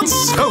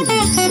brandschoon.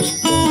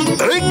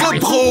 Ik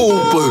heb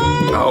geholpen.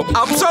 Oh,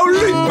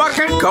 absoluut,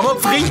 bakker. Kom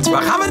op, vriend.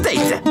 Waar gaan we het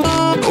eten?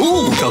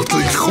 Oeh, dat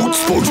klinkt goed,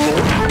 SpongeBob.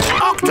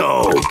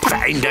 Octo,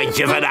 fijn dat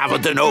je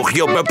vanavond een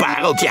oogje op mijn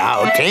pareltje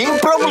houdt. Geen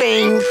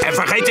probleem. En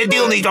vergeet de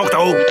deal niet,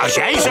 Octo. Als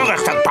jij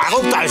zorgt dat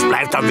Parel thuis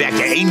blijft, dan werk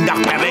je 1 dag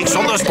per week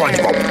zonder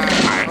SpongeBob.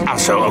 Maar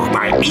als er ook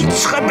maar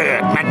iets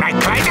gebeurt met mijn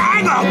kleine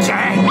engeltje...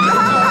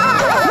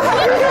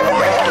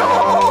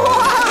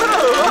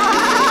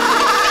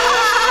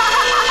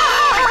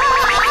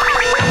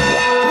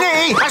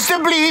 Nee,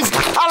 alstublieft.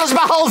 Alles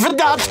behalve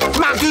dat.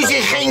 Maakt u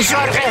zich geen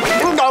zorgen.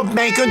 Op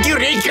mij kunt u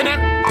rekenen.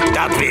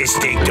 Dat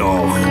wist ik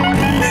toch.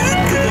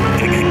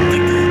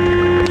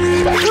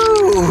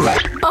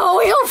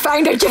 Oh, heel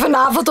fijn dat je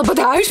vanavond op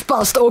het huis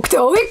past,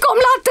 Octo. Ik kom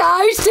laat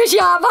thuis, dus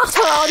ja, wacht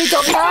vooral niet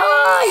op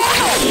mij.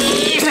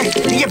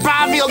 Je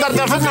pa wil dat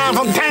we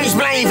vanavond thuis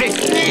blijven.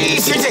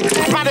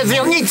 Maar dat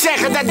wil niet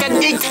zeggen dat het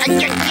niet...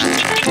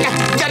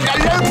 dat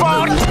het leuk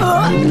wordt.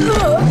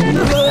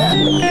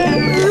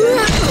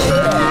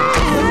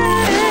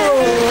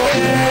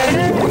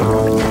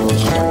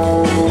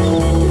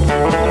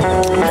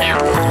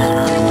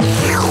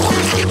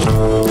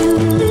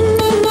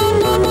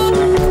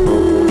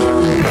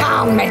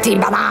 Gaan met die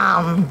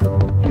banaan.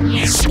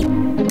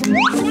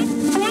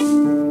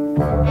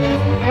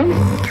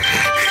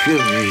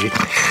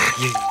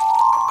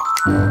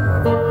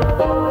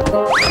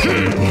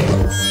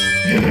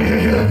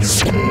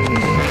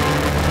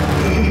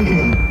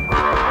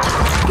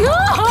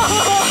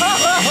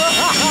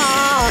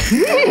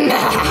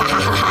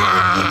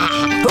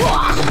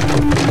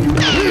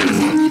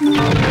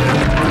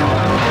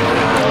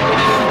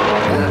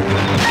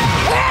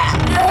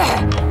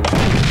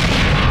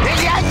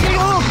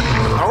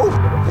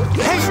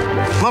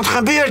 Wat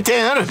gebeurt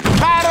er?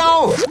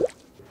 Parel!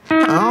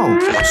 Oh,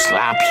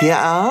 slaap je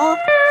al?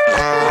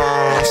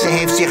 Ze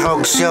heeft zich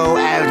ook zo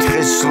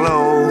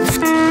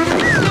uitgesloofd.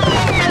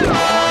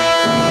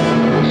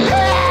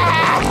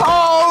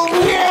 Oh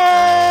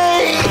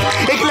nee!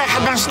 Ik leg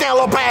het maar snel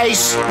op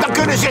ijs. Dan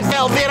kunnen ze het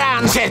wel weer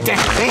aanzetten. Oh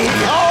nee!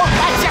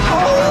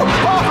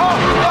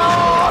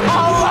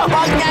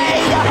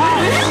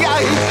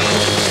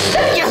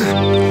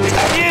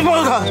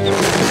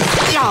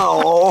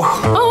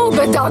 Oh,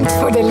 bedankt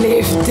voor de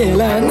lift,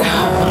 Dylan.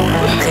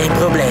 Geen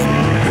probleem.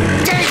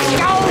 Kijk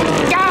nou!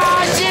 Ja,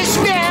 ze is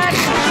weg!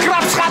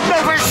 Krab gaat me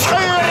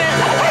verscheuren!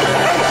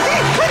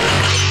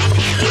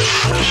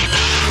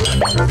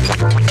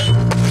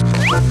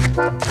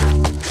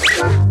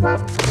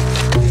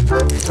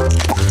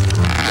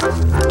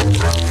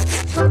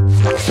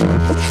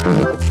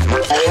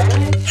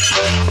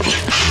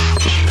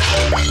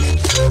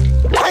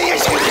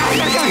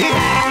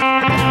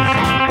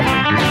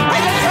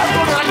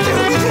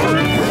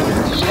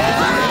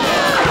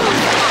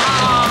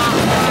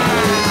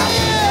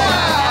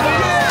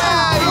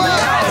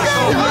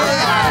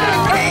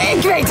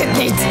 Ik weet het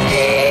niet.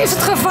 Is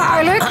het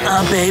gevaarlijk?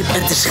 Babe,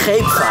 het is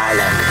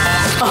scheepvaarlijk.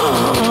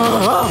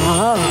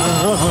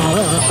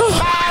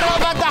 Parel,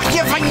 wat dacht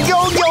je van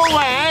Jojo,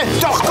 hè?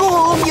 Toch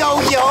cool,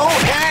 Jojo?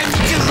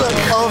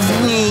 Of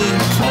niet?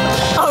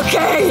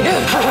 Oké,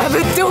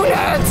 we doen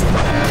het.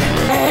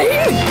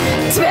 1,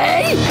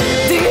 2,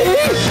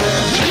 3...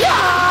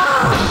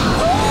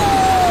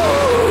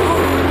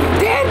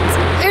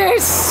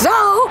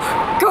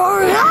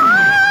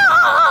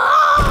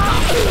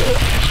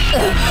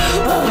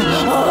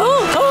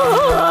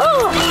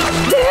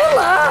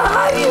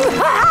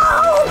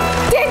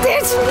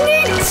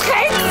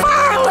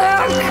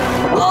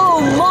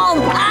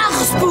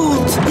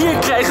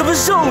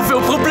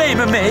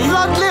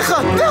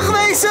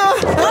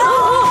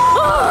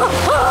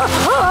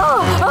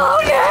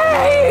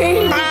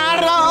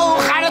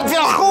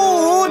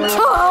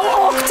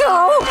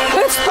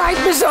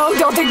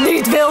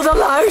 niet wilde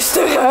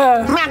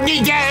luisteren. Maakt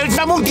niet uit,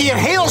 we moeten hier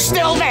heel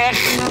snel weg.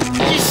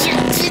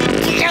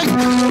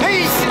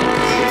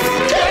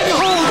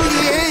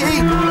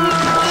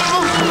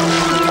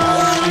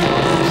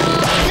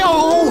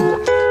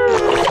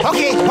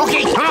 Oké,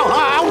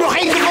 hou nog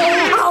even vol.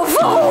 Hou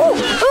vol!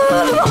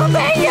 Waar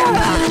ben je?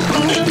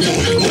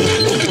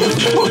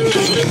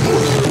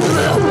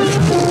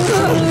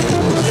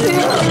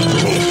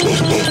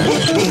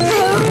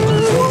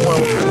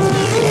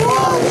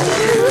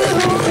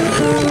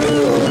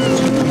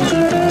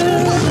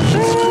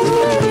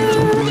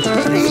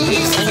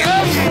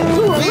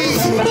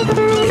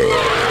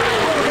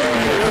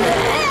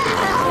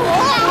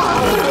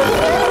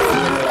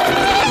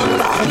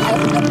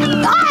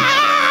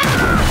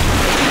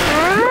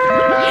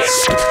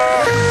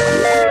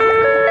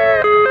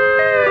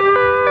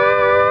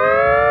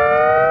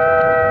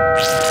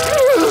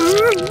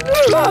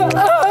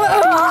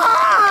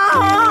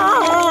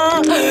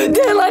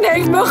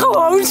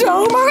 Gewoon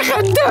zomaar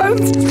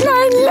gedumpt.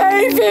 Mijn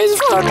leven is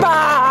voorbij.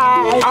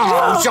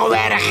 Oh, zo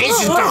erg is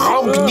het toch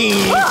ook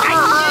niet?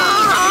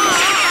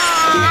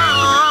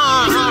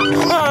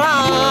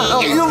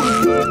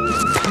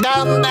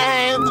 Dan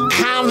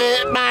gaan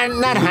we maar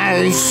naar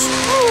huis.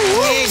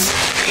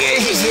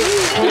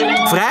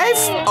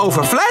 Wrijf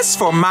over fles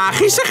voor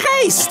magische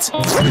geest.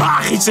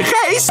 Magische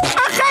geest?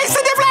 Een geest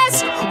in de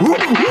fles!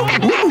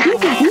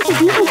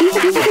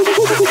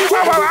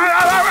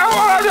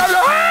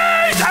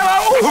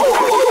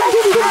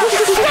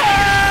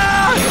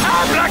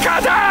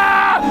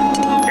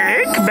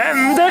 Ik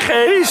ben de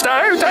geest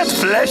uit het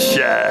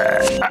flesje.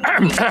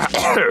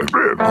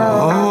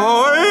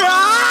 Oh ja!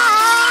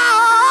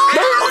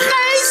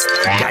 Geest!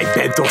 Jij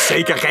bent toch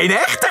zeker geen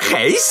echte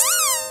geest?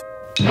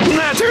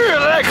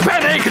 Natuurlijk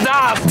ben ik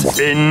dat.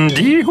 In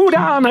die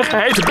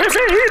hoedanigheid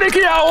beveel ik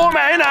jou om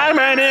mij naar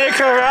meneer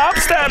Krab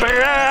te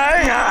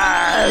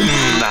brengen.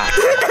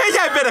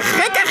 Jij bent een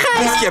gekke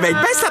geest. Je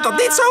weet best dat dat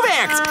niet zo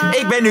werkt.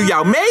 Ik ben nu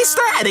jouw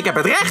meester en ik heb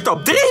het recht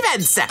op 3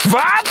 wensen.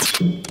 Wat?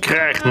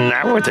 Krijg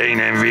nou het heen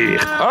en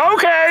weer.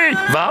 Oké,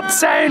 wat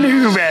zijn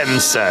uw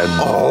wensen?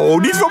 Oh,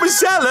 niet voor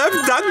mezelf,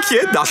 dank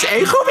je. Dat is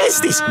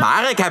egoïstisch.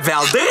 Maar ik heb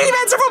wel 3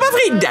 wensen voor mijn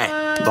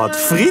vrienden. Want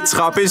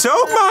vriendschap is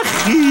ook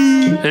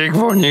magie. Ik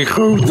word niet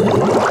goed.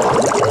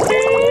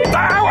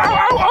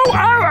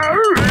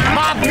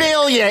 Wat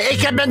wil je?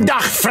 Ik heb een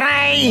dag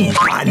vrij.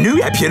 Maar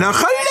nu heb je een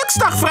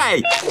geluksdag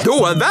vrij.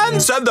 Doe een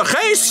wens en de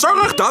geest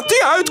zorgt dat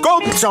die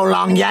uitkomt.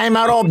 Zolang jij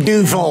maar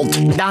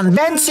opduvelt. Dan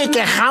wens ik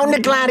een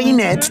gouden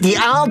klarinet die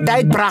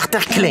altijd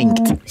prachtig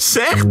klinkt.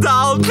 Zeg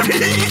dan.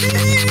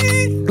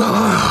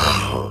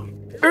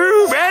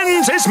 Uw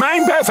wens is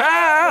mijn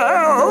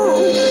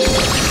bevel.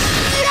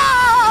 Ja!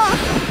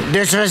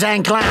 Dus we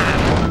zijn klaar.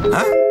 Huh?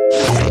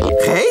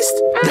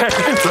 Geest?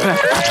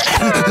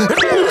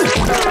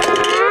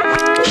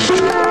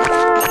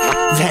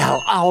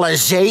 Wel, alle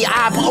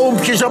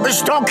zeeaapoompjes op een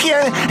stokje.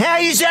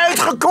 Hij is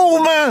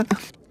uitgekomen.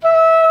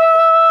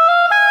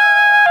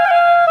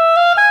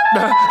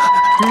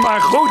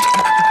 Maar goed,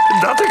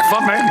 dat ik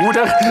van mijn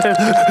moeder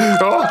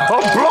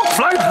op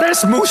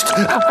blokfluitles moest.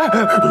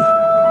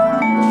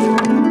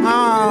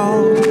 Oh,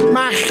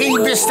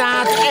 magie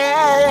bestaat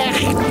echt.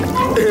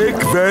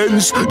 Ik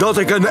wens dat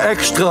ik een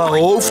extra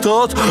hoofd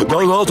had.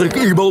 Dan had ik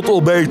iemand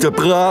om mee te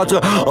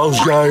praten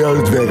als jij aan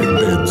het werk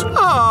bent.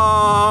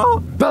 Oh.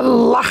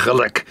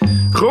 Belachelijk.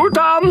 Goed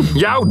dan,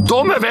 jouw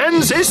domme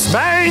wens is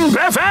mijn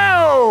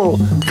bevel.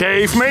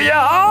 Geef me je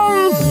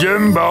hand,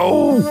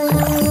 Jumbo.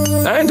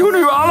 En doe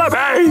nu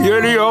allebei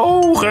jullie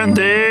ogen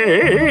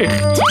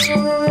dicht.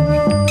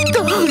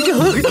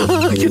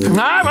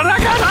 Nou, maar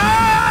lekker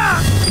daar!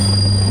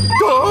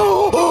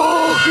 Oh,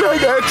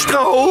 mijn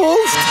extra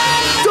hoofd.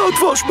 Dat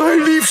was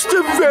mijn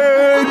liefste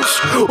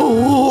wens.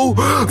 Oh,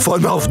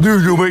 vanaf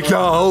nu noem ik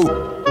jou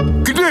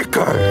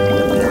Knikker.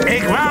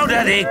 Ik wou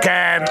dat ik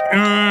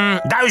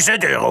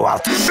 €1000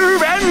 had. Uw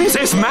wens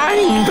is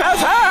mijn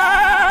bevel.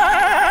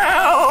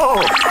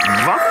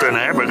 Wat een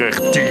hebberig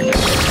type.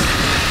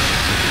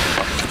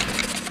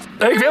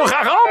 Ik wil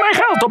graag al mijn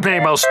geld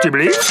opnemen,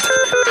 alstublieft.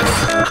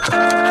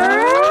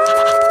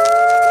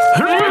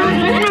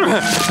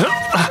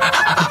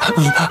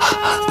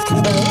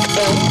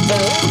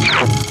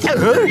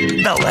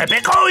 Dat heb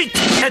ik ooit.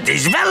 Het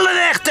is wel een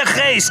echte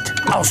geest.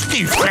 Als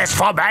die fles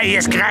van mij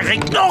is, krijg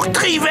ik nog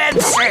 3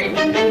 wensen.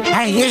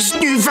 Hij is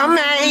nu van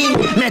mij.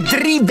 Met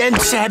 3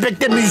 wensen heb ik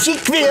de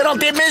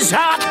muziekwereld in mijn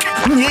zak.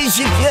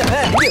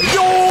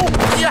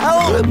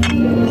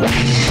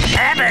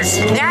 Hebbes.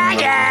 Ja,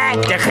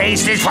 de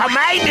geest is van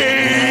mij nu.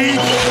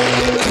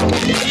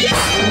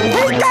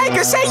 Hey, kijk,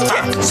 een centje.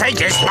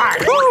 Centjes maar.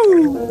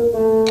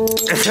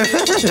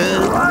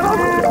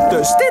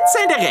 Dus dit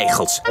zijn de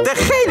regels.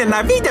 Degene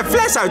naar wie de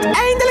fles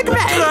uiteindelijk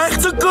wijst,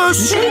 Krijgt een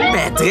kus.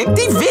 Patrick,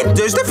 die wint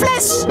dus de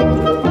fles.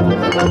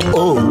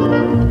 Oh.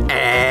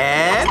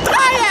 En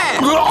draaien.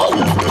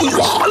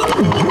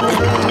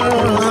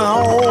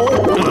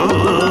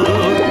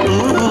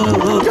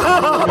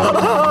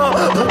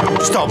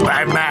 Stop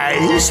bij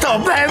mij.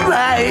 Stop bij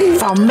mij.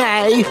 Van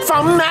mij,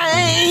 van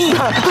mij.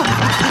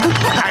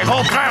 Hij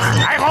rolt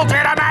terug. Hij rolt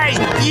weer naar mij.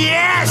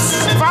 Yes,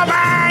 van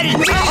mij.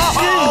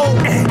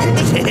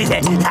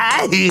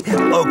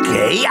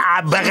 Oké,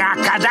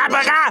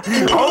 abracadabra.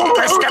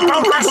 Hocus de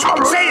pocus,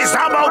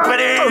 sesam open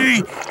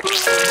u.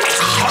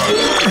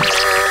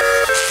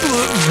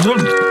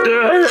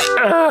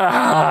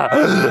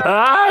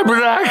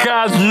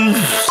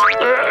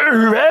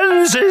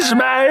 Wens is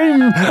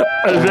mijn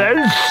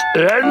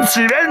wens.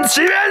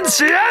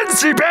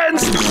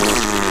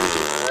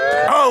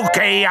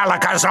 Oké,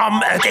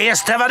 Alakazam, het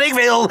eerste wat ik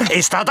wil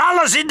is dat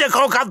alles in de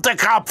krokante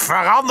krab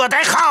verandert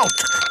en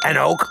goud. En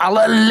ook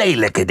alle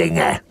lelijke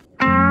dingen.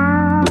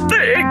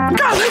 Ik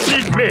kan het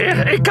niet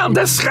meer. Ik kan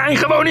de schijn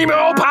gewoon niet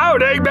meer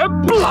ophouden. Ik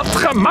ben plat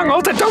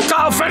gemangeld en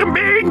totaal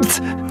verminkt.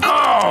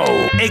 Oh,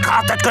 ik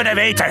had het kunnen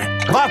weten.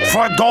 Wat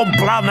voor dom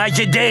plan had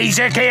je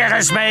deze keer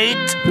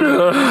gesmeed?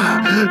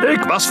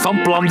 Ik was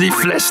van plan die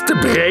fles te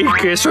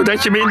breken,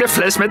 zodat je me in de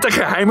fles met de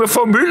geheime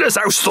formule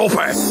zou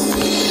stoppen.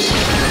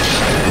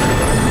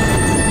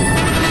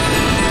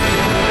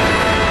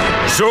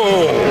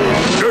 Zo,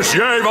 dus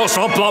jij was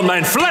van plan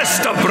mijn fles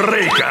te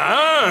breken,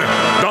 hè?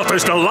 Dat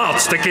is de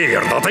laatste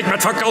keer dat ik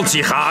met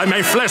vakantie ga en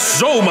mijn fles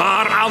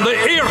zomaar aan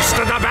de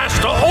eerste de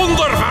beste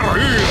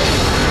onderverhuur.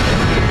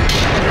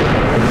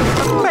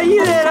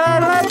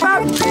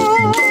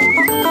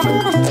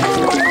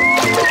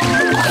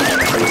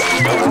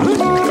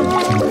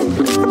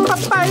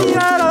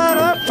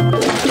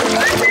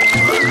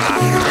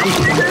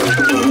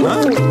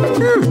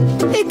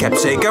 Ik heb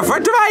zeker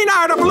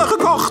verdwijnaardappelen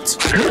gekocht.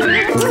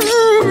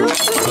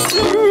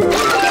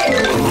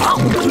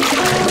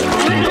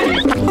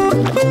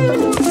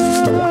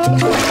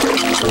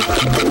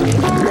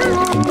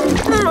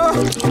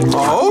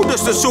 Oh,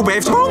 dus de soep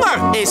heeft honger.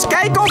 Eens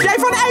kijken of jij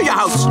van uien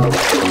houdt.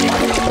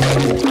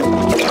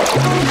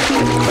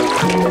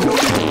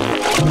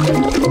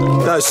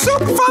 De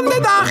soep van de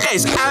dag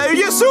is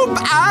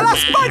uiensoep à la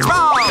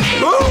SpongeBob.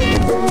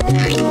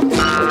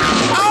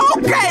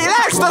 Oké,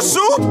 luister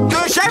soep.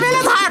 Dus jij wil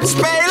het hard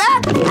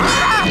spelen?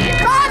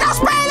 Dan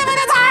spelen we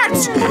het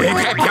hard.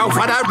 Ik heb jou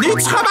vanuit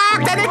niets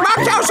gemaakt en ik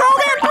maak jou zo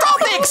weer tot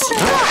niks.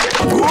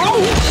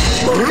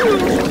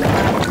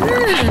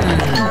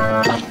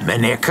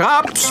 Meneer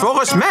Krabs,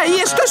 volgens mij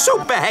is de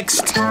soep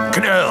behekst.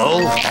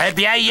 Knul, heb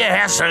jij je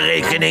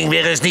hersenrekening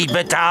weer eens niet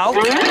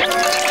betaald?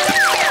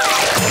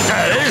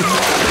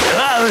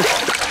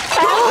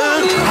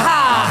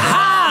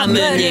 Haha,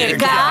 meneer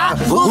K.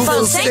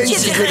 Hoeveel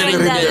centjes zit er in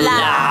de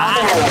la?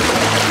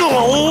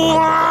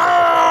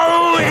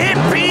 Oh,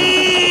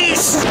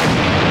 hippies!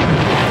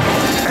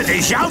 Het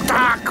is jouw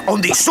taak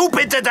om die soep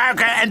in te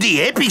duiken en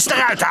die hippies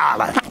eruit te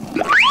halen.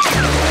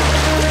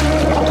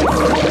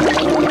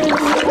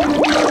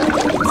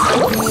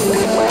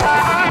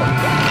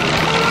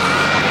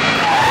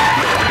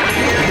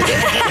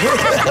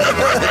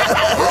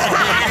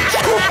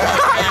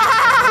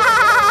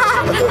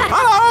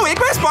 Hallo, ik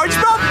ben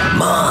SpongeBob.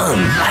 Man,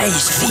 hij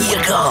is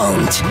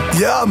vierkant.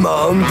 Ja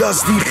man, dat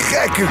is die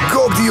gekke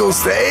kop die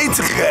ons te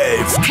eten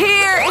geeft.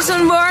 Hier is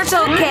een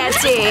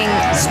wortelketting,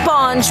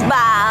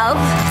 SpongeBob.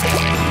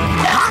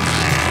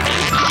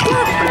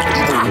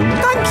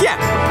 Dank je.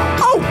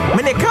 Oh,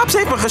 meneer Krabs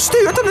heeft me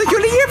gestuurd omdat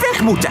jullie hier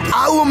weg moeten.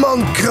 Oude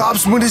man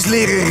Krabs moet eens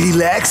leren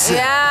relaxen.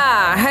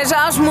 Ja, hij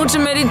zou eens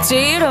moeten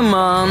mediteren,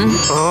 man.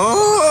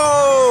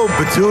 Oh,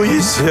 bedoel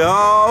je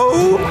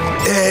zo?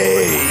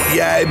 Hé,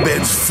 jij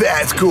bent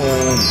vet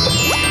cool.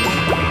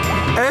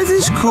 Het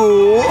is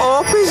cool,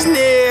 op is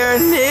neer,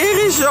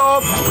 neer is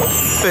op.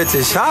 Het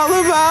is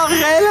allemaal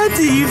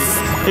relatief.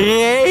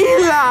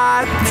 Relatief.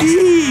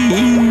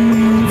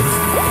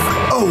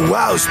 Oh,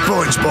 wauw,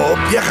 SpongeBob.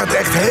 Jij gaat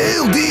echt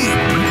heel diep.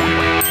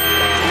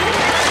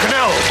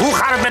 Knul, hoe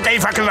gaat het met de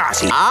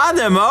evacuatie?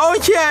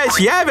 Anemootjes,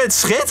 jij bent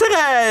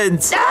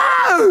schitterend.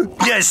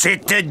 Je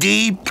zit te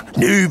diep.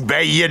 Nu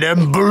ben je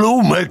een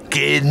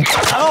bloemenkind.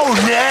 Oh,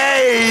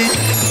 nee.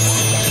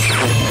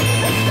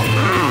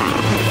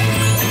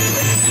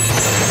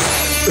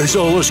 Is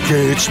alles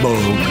kids,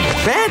 man.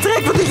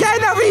 Patrick, wat doe jij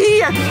nou weer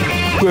hier?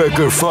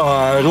 Lekker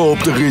varen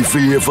op de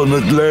rivier van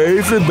het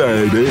leven,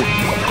 baby.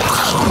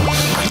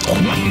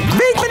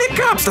 Weet meneer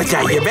Krabs dat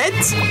jij hier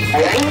bent?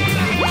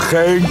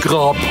 Geen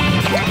krab.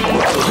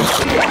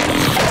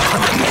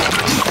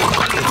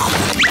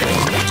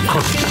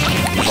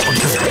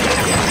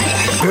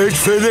 Dit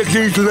vind ik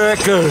niet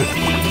lekker.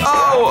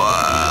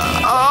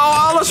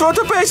 Alles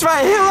wordt opeens wel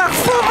heel erg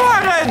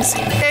verwarrend.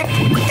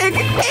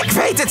 Ik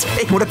weet het.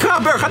 Ik moet een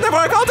krabburger, daar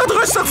word ik altijd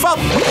rustig van.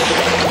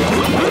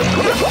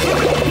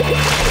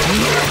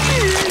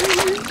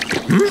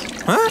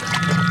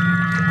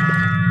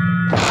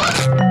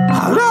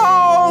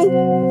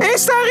 Hallo?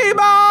 Is daar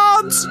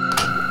iemand?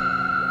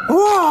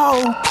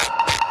 Wow.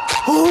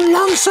 Hoe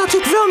lang zat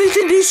ik wel niet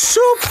in die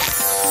soep?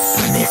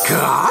 Meneer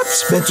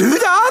Krabs, bent u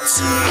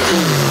dat?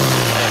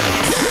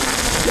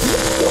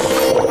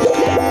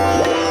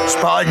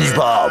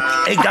 SpongeBob,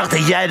 ik dacht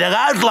dat jij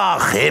eruit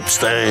lag,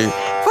 hipster.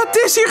 Wat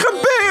is hier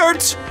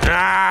gebeurd?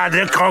 Ah,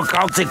 de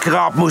krokante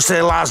krab moest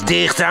helaas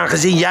dicht,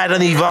 aangezien jij er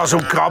niet was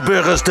om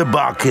krabburgers te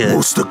bakken.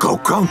 Moest de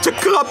krokante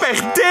krab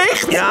echt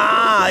dicht?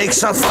 Ja, ik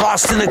zat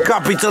vast in een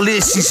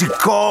kapitalistische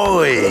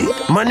kooi.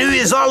 Maar nu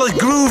is alles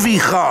groovy,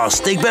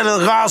 gast. Ik ben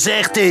een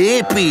ras-echte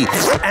hippie.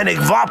 En ik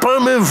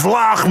wapper mijn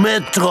vlag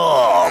met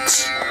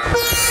trots.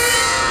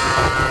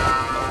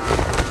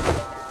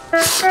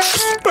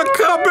 Maar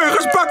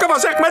krabburgers bakken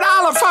was echt mijn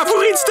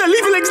allerfavorietste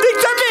lievelingsding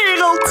ter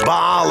wereld.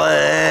 Balen,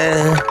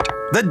 hè?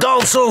 We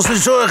dansen ons de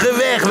zorgen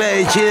weg,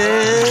 weet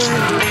je.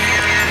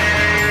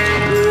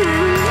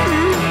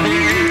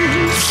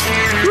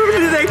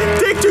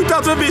 Denkt u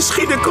dat we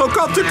misschien de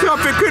krokante krab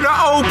weer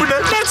kunnen openen?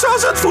 Net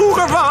zoals het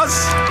vroeger was.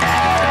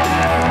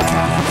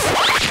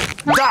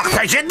 Dacht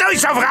dat je het nooit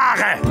zou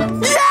vragen.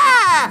 Ja!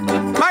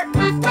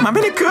 Maar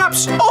meneer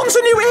Krabs, onze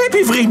nieuwe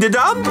hippievrienden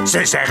dan?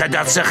 Ze zeggen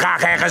dat ze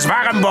graag ergens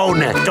warm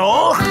wonen,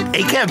 toch?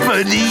 Ik heb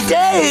een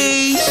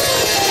idee.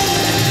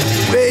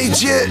 Weet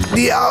je,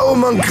 die oude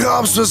man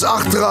Krabs was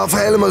achteraf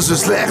helemaal zo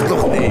slecht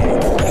nog niet.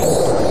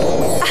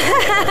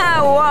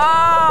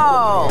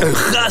 Wow! Een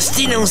gast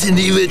in onze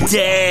nieuwe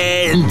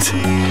tent.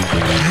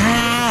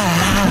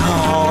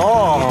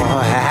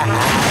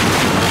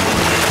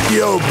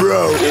 Yo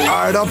bro,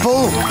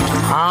 aardappel?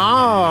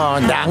 Oh,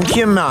 dank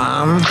je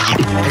man.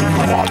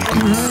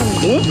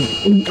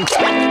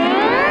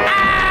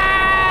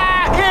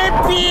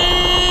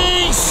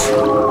 Hippies!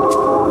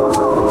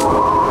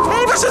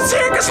 Hé, wat is het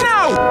circus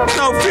nou?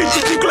 Nou vind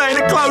je die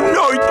kleine clown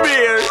nooit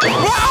meer.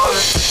 Wow!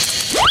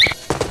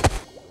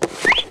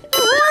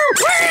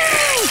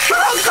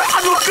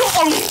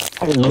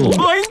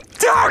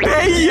 Daar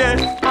ben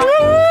je!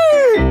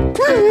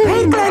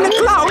 Hé, kleine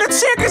clown, het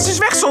circus is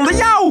weg zonder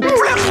jou!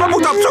 Vlug, we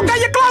moeten op zoek naar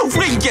je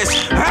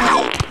clownvriendjes!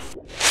 Help!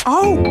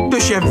 Oh,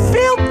 dus je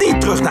wilt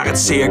niet terug naar het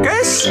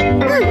circus?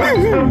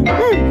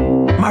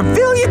 Maar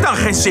wil je dan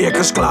geen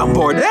circusclown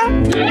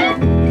worden?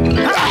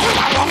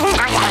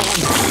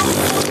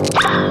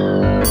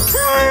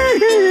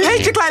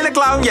 Weet je, kleine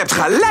clown, je hebt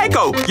gelijk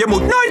ook. Je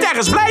moet nooit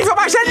ergens blijven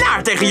waar ze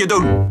naar tegen je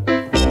doen.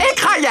 Ik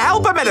ga je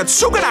helpen met het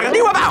zoeken naar een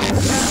nieuwe baan.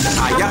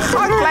 Ga je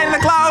gang, kleine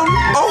clown.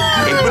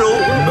 Oh, ik bedoel,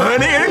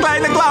 meneer de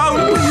kleine clown.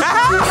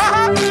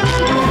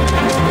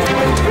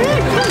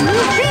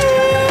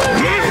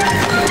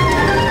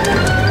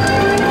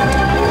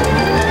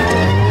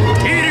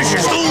 Hier is je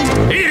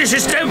stoel, hier is je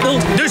stempel,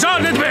 dus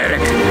aan het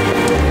werk.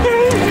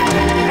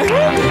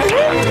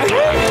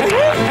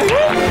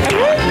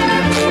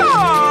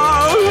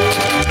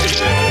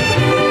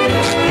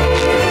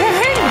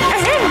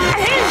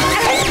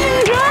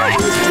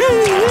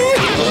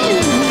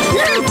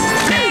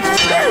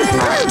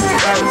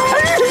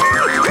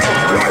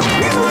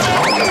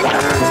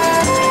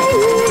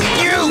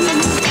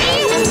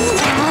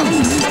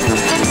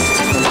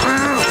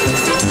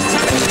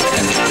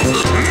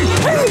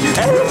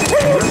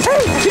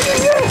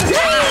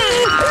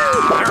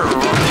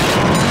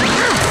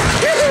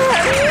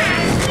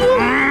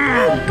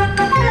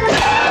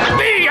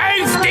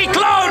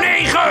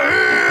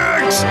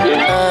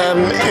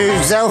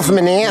 Zelf,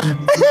 meneer.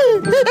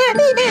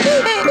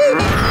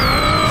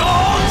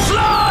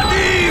 Ontsla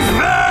die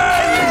vent!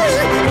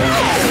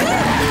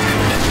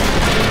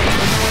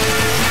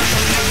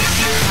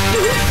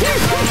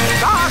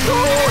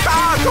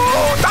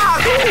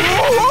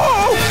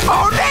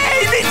 Oh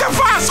nee, niet de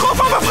vaarschop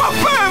van mevrouw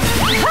Puff!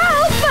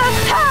 Help me,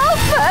 help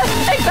me!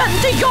 Ik ben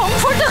te jong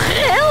voor de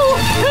grill!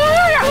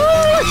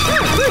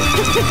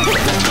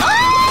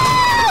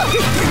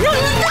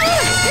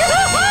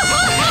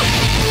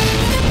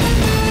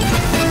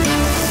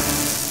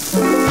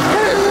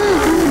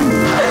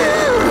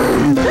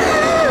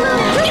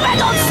 Je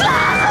bent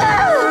ontslagen!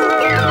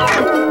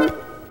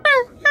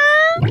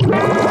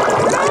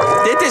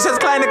 Dit is het,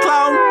 kleine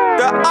clown.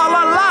 De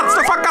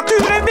allerlaatste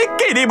vacature in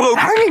Bikinibroek.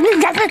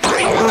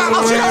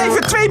 Als je nou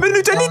even 2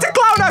 minuten niet de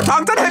clown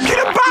uithangt, dan heb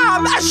je een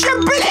baan,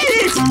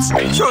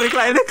 alsjeblieft. Sorry,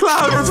 kleine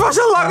clown, het was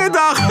een lange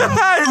dag.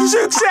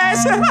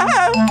 Succes.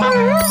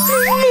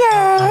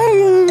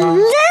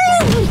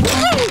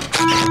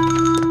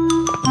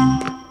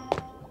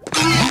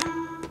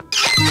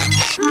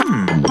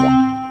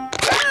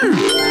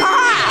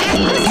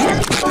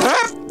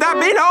 Hup, daar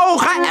binnen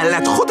ogen en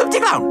let goed op die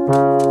clown.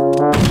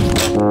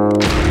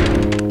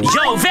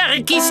 Jouw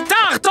werk is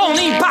tarton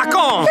in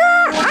pakon.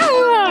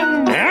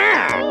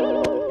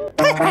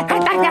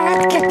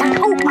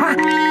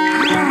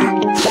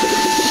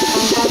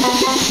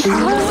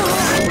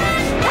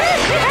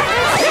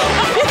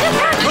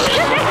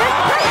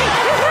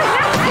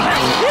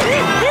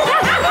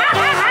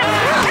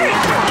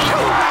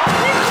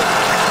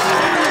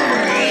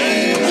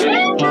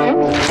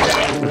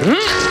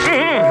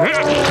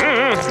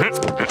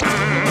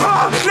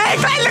 Nee,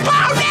 kleine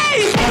clown,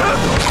 nee!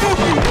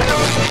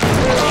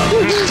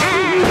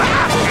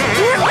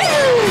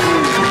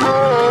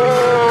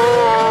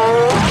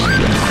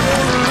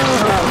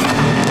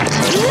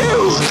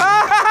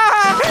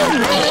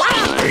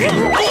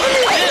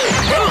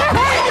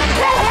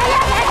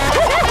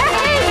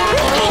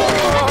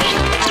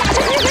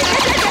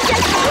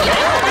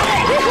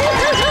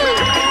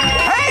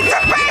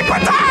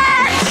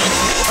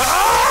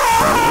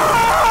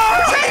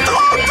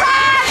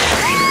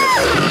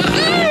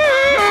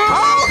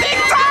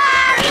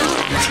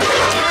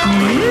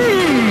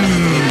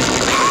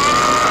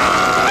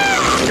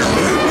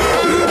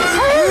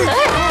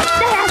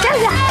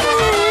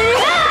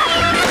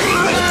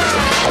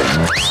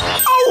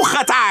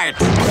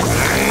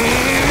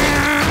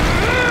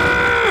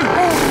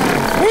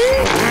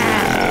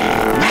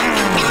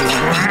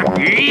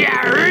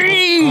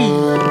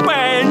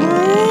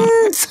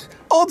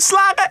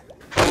 ontslagen.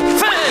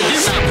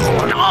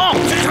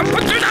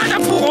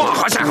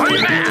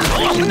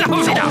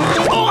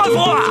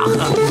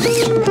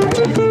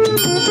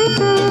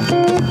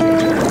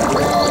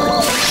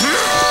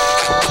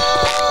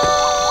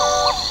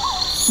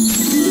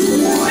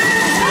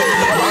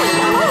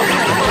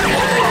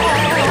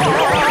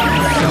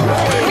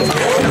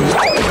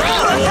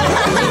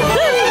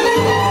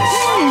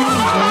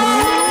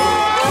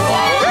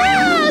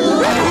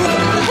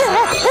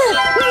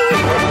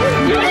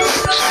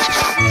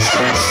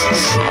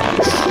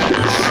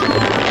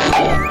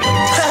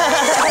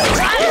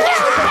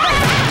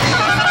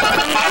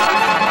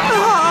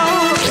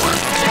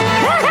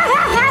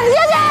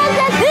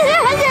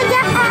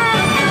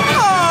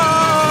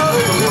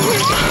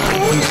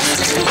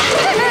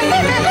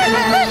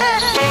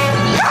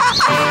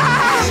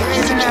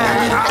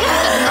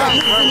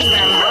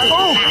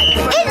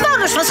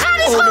 Inwoners van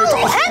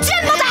Schadeschool, het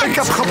zwembad uit! Ik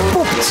heb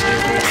gepoept.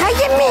 Ga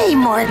je mee,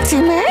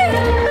 Mortimer?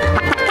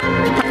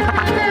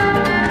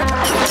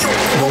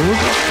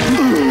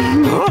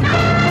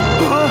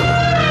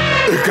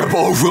 Ik heb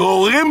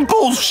overal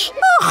rimpels.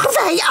 Och,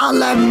 wij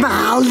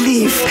allemaal,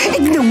 lief.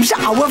 Ik noem ze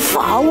oude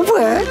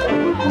vrouwen.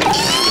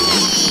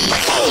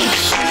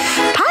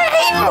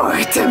 Harry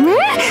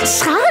Mortimer,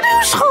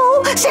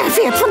 Schaduwschool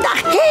serveert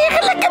vandaag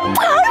heerlijke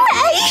bruine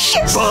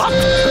ijsjes. Wat?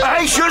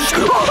 IJsjes?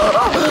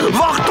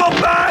 Wacht op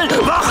mij!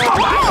 Wacht op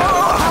mij!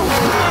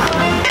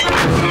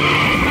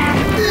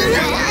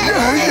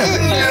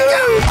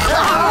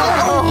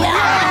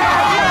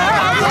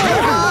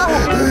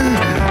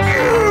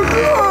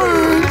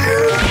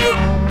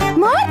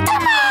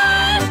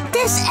 Mortimer, het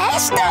is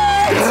Esther.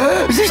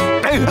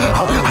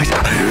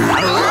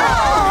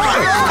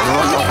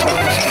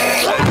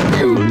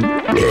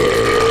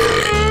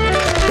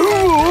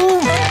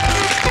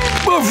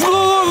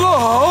 Mevrouw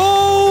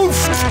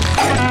hoofd!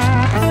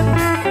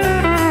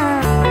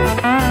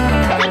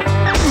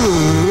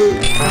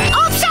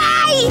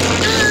 Opzij!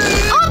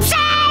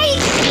 Opzij!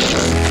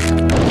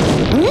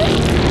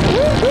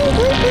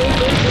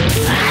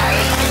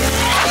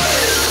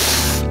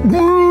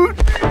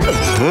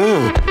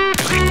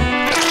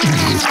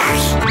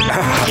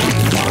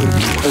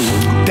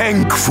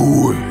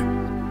 Denkvoer.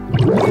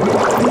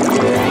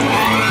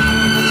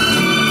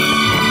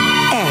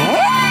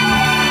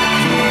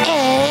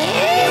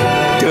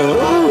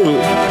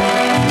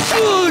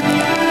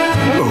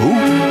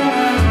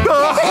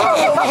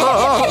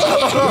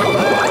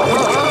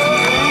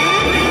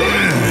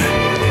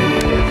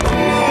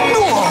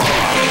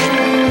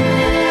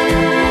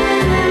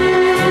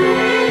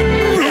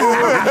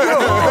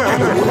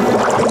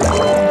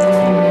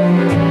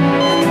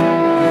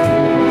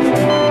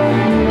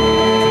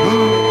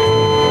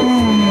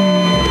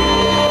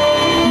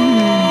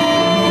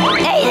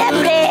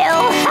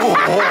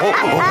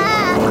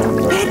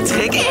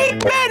 Patrick, ik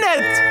ben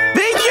het!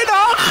 Weet je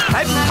nog?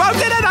 Hij fout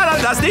in een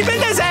ananas, niet in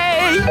de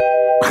zee!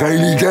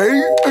 Geen idee,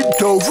 een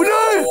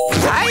tovenaar.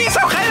 Hij is zo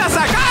geen als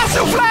een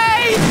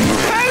kaassoufflé!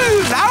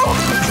 Nou?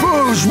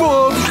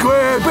 SpongeBob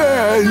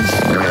SquarePants.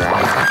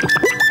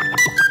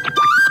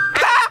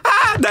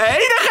 De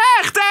enige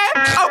echte!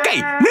 Oké,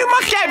 nu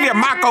mag jij weer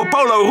Marco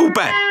Polo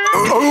roepen.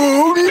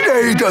 Oh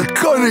nee, dat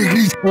kan ik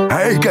niet.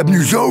 Ik heb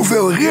nu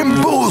zoveel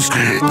rimpels.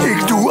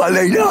 Ik doe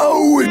alleen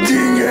oude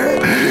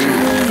dingen.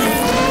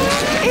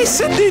 Is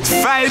het niet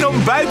fijn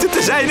om buiten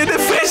te zijn in de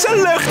frisse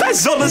lucht en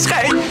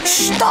zonneschijn?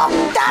 Stop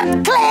dat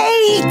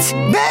kleed!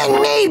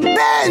 Benny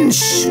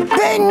Bens!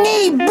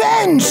 Benny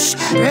Bens!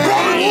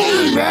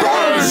 Benny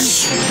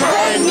Bens!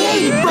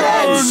 Benny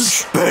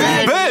Bens!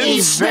 Benny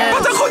Bens!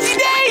 Wat een goed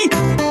idee!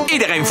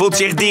 Iedereen voelt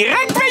zich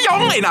direct weer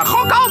jong in een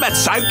gokhal met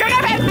suiker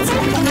en wet.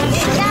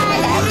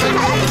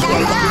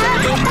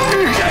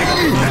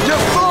 Je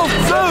valt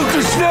veel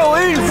te snel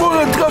in voor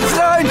het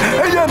refrein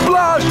en je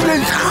blaast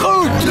niet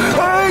goed.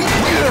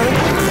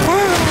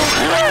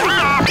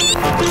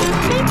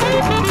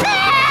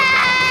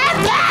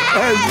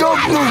 En dat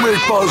noem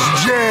ik pas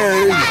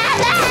jazz.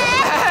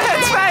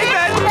 Het spijt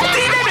me,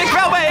 die neem ik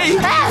wel mee.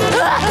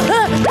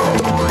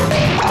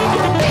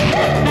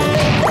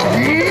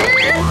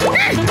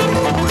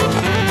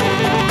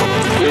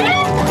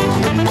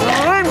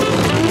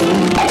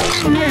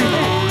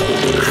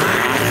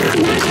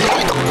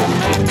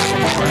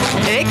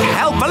 Ik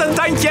help wel een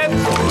tandje.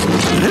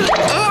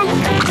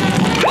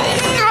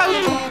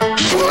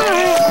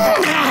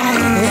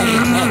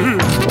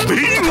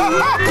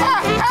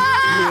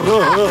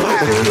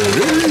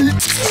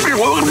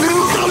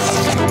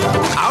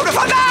 Hou er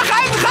vandaag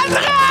uit,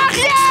 gedraag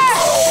je!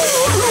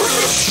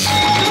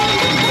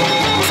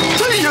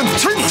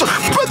 23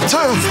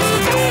 punten!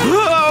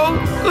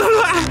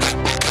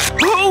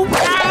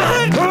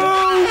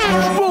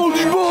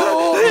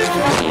 SpongeBob!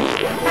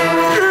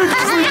 Ik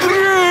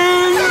verdrink!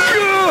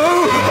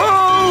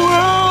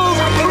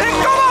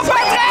 Kom op,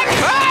 Patrick!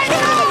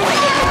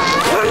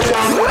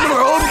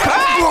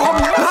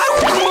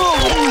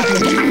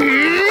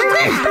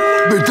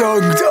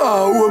 Bedankt,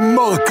 ouwe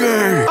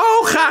makker.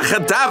 Oh, graag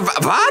gedaan.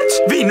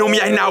 Wat? Wie noem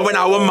jij nou een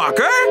oude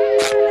makker?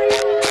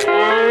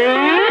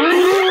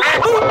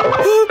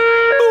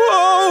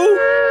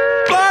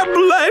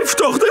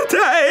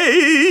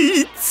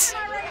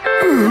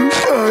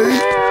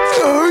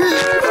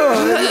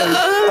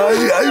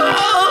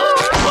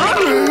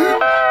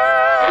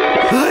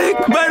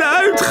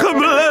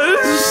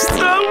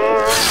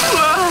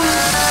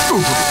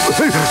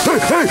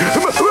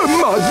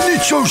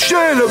 zo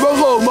stellen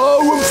waarom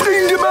oude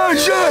vrienden mij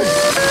zijn.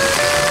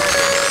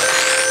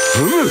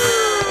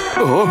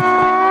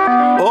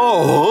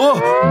 Oh,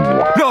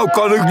 nou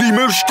kan ik niet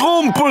meer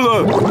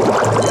strompelen.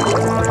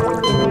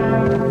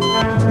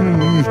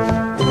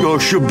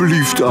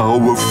 Alsjeblieft,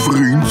 oude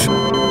vriend.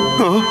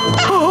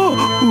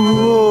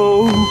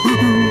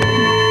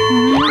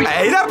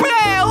 1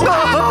 april!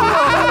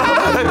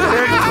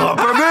 Ik trap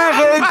er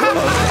weer in.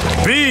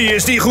 Wie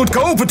is die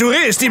goedkope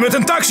toerist die met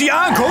een taxi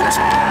aankomt?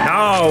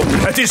 Nou,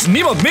 het is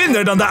niemand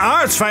minder dan de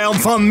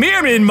aardsvijand van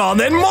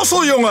Meerminman en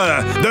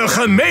Mosseljongen. De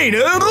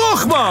gemene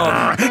Rogman.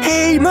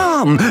 Hé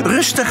man,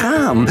 rustig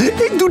aan.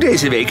 Ik doe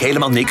deze week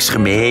helemaal niks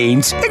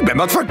gemeens. Ik ben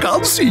met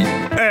vakantie.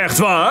 Echt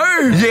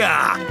waar?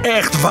 Ja,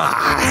 echt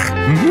waar.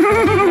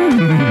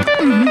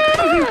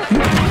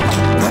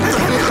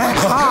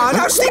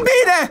 Nou is die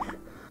binnen!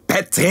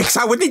 Patrick,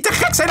 zou het niet te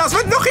gek zijn als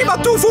we nog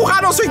iemand toevoegen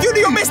aan onze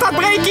junior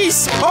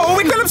misdaadbreakies? Oh,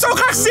 ik wil hem zo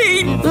graag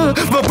zien!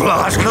 We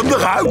blazen hem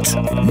eruit.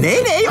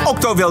 Nee,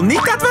 Octo wil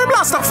niet dat we hem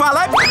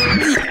lastigvallen.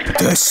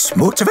 Dus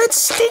moeten we het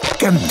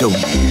stiekem doen.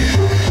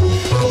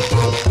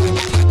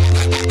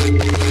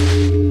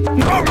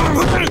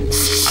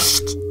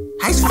 Sst,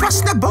 hij is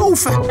vast naar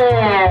boven.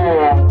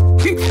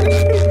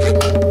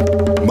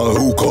 Maar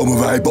hoe komen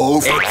wij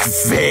boven? Ik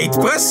weet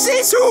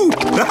precies hoe.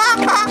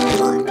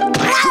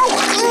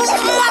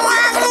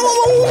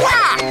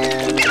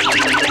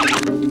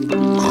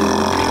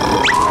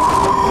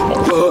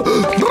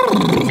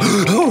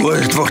 Oh,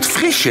 het wordt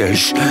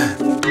frisjes.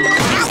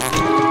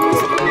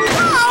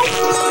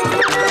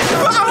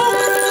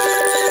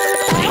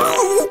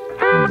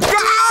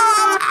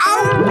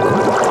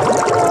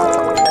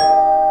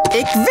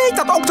 Ik weet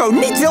dat Octo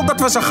niet wil dat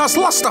we zijn gast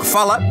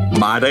lastigvallen.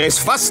 Maar er is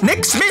vast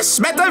niks mis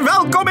met een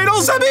welkom in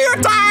onze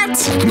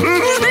buurtaart.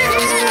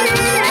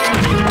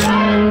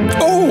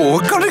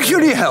 Oh, kan ik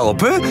jullie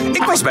helpen?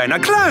 Ik was bijna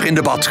klaar in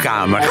de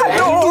badkamer.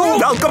 Hallo,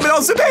 welkom in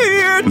onze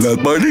buurt.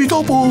 Let maar niet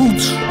op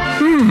ons.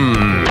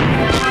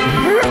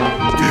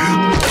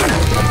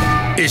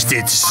 Is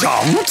dit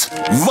zand?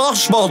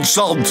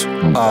 Wasmandzand.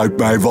 Uit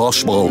mijn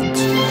wasmand.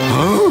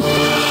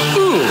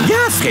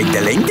 Ja,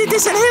 vreemdeling, dit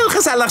is een heel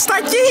gezellig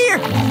stadje hier.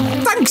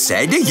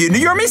 Dankzij de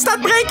junior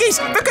misdaadbreakies.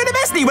 We kunnen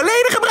best nieuwe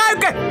leden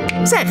gebruiken.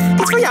 Zeg,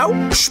 iets voor jou?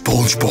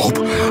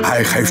 SpongeBob,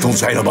 hij geeft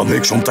ons helemaal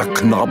niks om te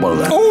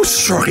knabbelen. Oh,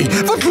 sorry.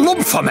 Wat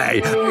lomp van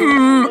mij.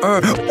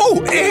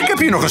 Oh, ik heb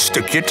hier nog een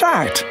stukje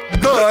taart.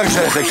 Daar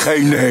zeg ik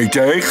geen nee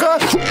tegen.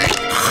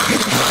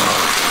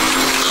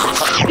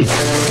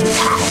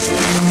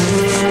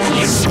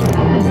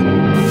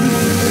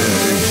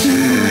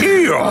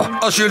 Ja,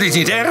 als jullie het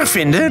niet erg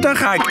vinden, dan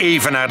ga ik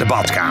even naar de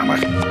badkamer.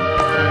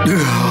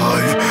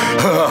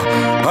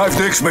 Hij heeft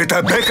niks meer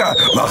te bekken.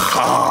 We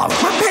gaan.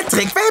 Maar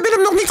Patrick, we hebben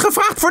hem nog niet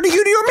gevraagd voor de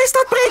junior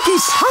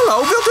misdaadbreakies. Hallo,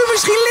 wilt u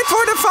misschien lid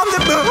worden van de...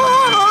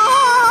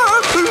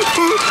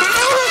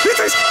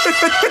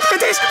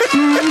 Het is...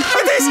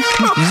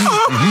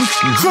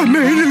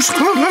 Gemene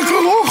sterke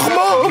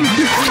Rogman.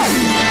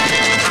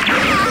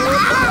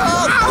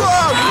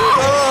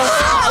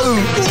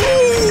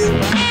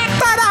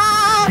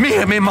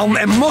 Meerminman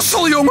en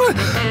Mosseljongen.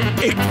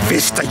 Ik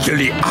wist dat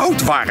jullie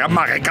oud waren,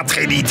 maar ik had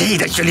geen idee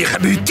dat jullie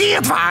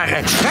gemuteerd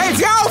waren. Geef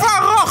jou voor,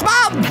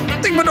 Rogman!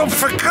 Ik ben op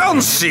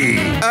vakantie.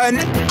 Een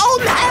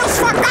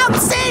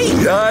onheilsvakantie!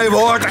 Jij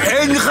wordt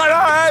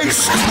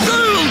ingereisd.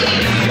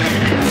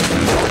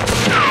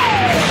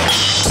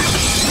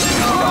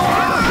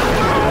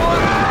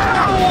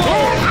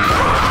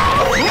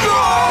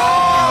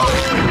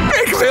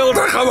 Ik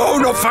wilde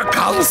gewoon op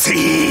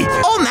vakantie.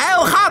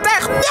 Onheil gaat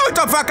echt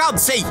nooit op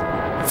vakantie.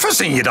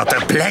 Verzin je dat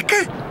ter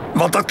plekke?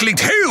 Want dat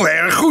klinkt heel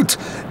erg goed.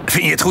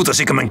 Vind je het goed als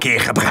ik hem een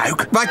keer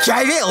gebruik? Wat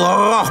jij wil,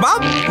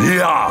 Rogman.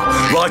 Ja,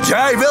 wat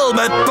jij wil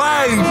met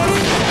pijn.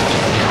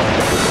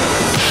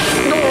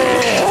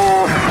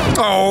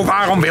 Oh,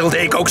 waarom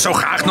wilde ik ook zo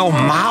graag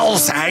normaal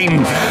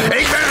zijn?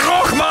 Ik ben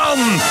Rogman.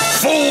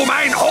 Voel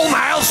mijn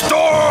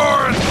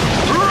onheilstoorn.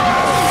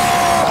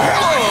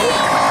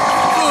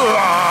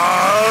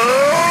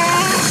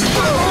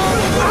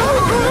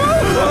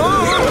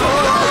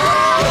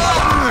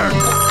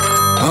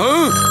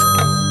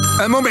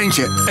 Een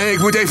momentje, ik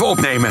moet even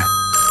opnemen.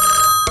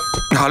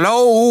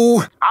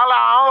 Hallo?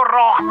 Hallo,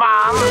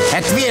 Rogman.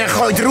 Het weer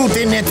gooit roet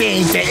in het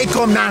eten. Ik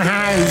kom naar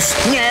huis.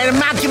 Nee,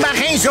 maak je maar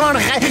geen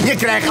zorgen. Je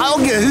krijgt al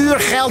je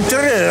huurgeld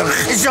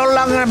terug.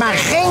 Zolang er maar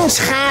geen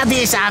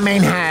schade is aan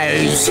mijn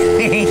huis.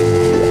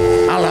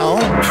 Hallo?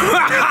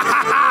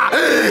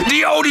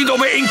 Die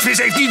oliedomme inktvis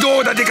heeft niet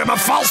door dat ik hem een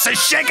valse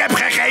cheque heb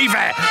gegeven.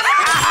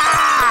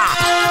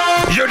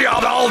 Jullie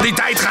hadden al die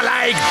tijd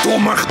gelijk,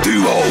 dommig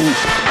duo.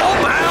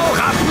 Onheil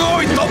gaat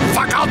nooit op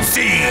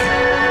vakantie.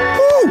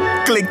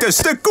 Klinkt een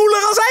stuk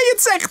cooler als hij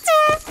het zegt.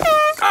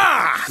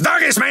 Ah,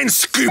 daar is mijn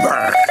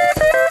scuber.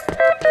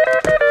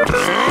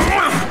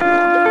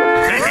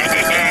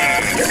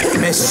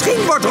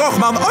 Misschien wordt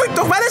Rogman ooit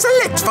nog wel eens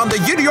een lid van de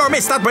junior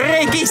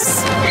misdaadbreakies.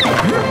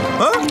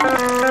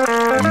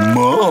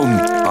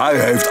 Man, hij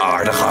heeft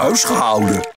aardig huisgehouden.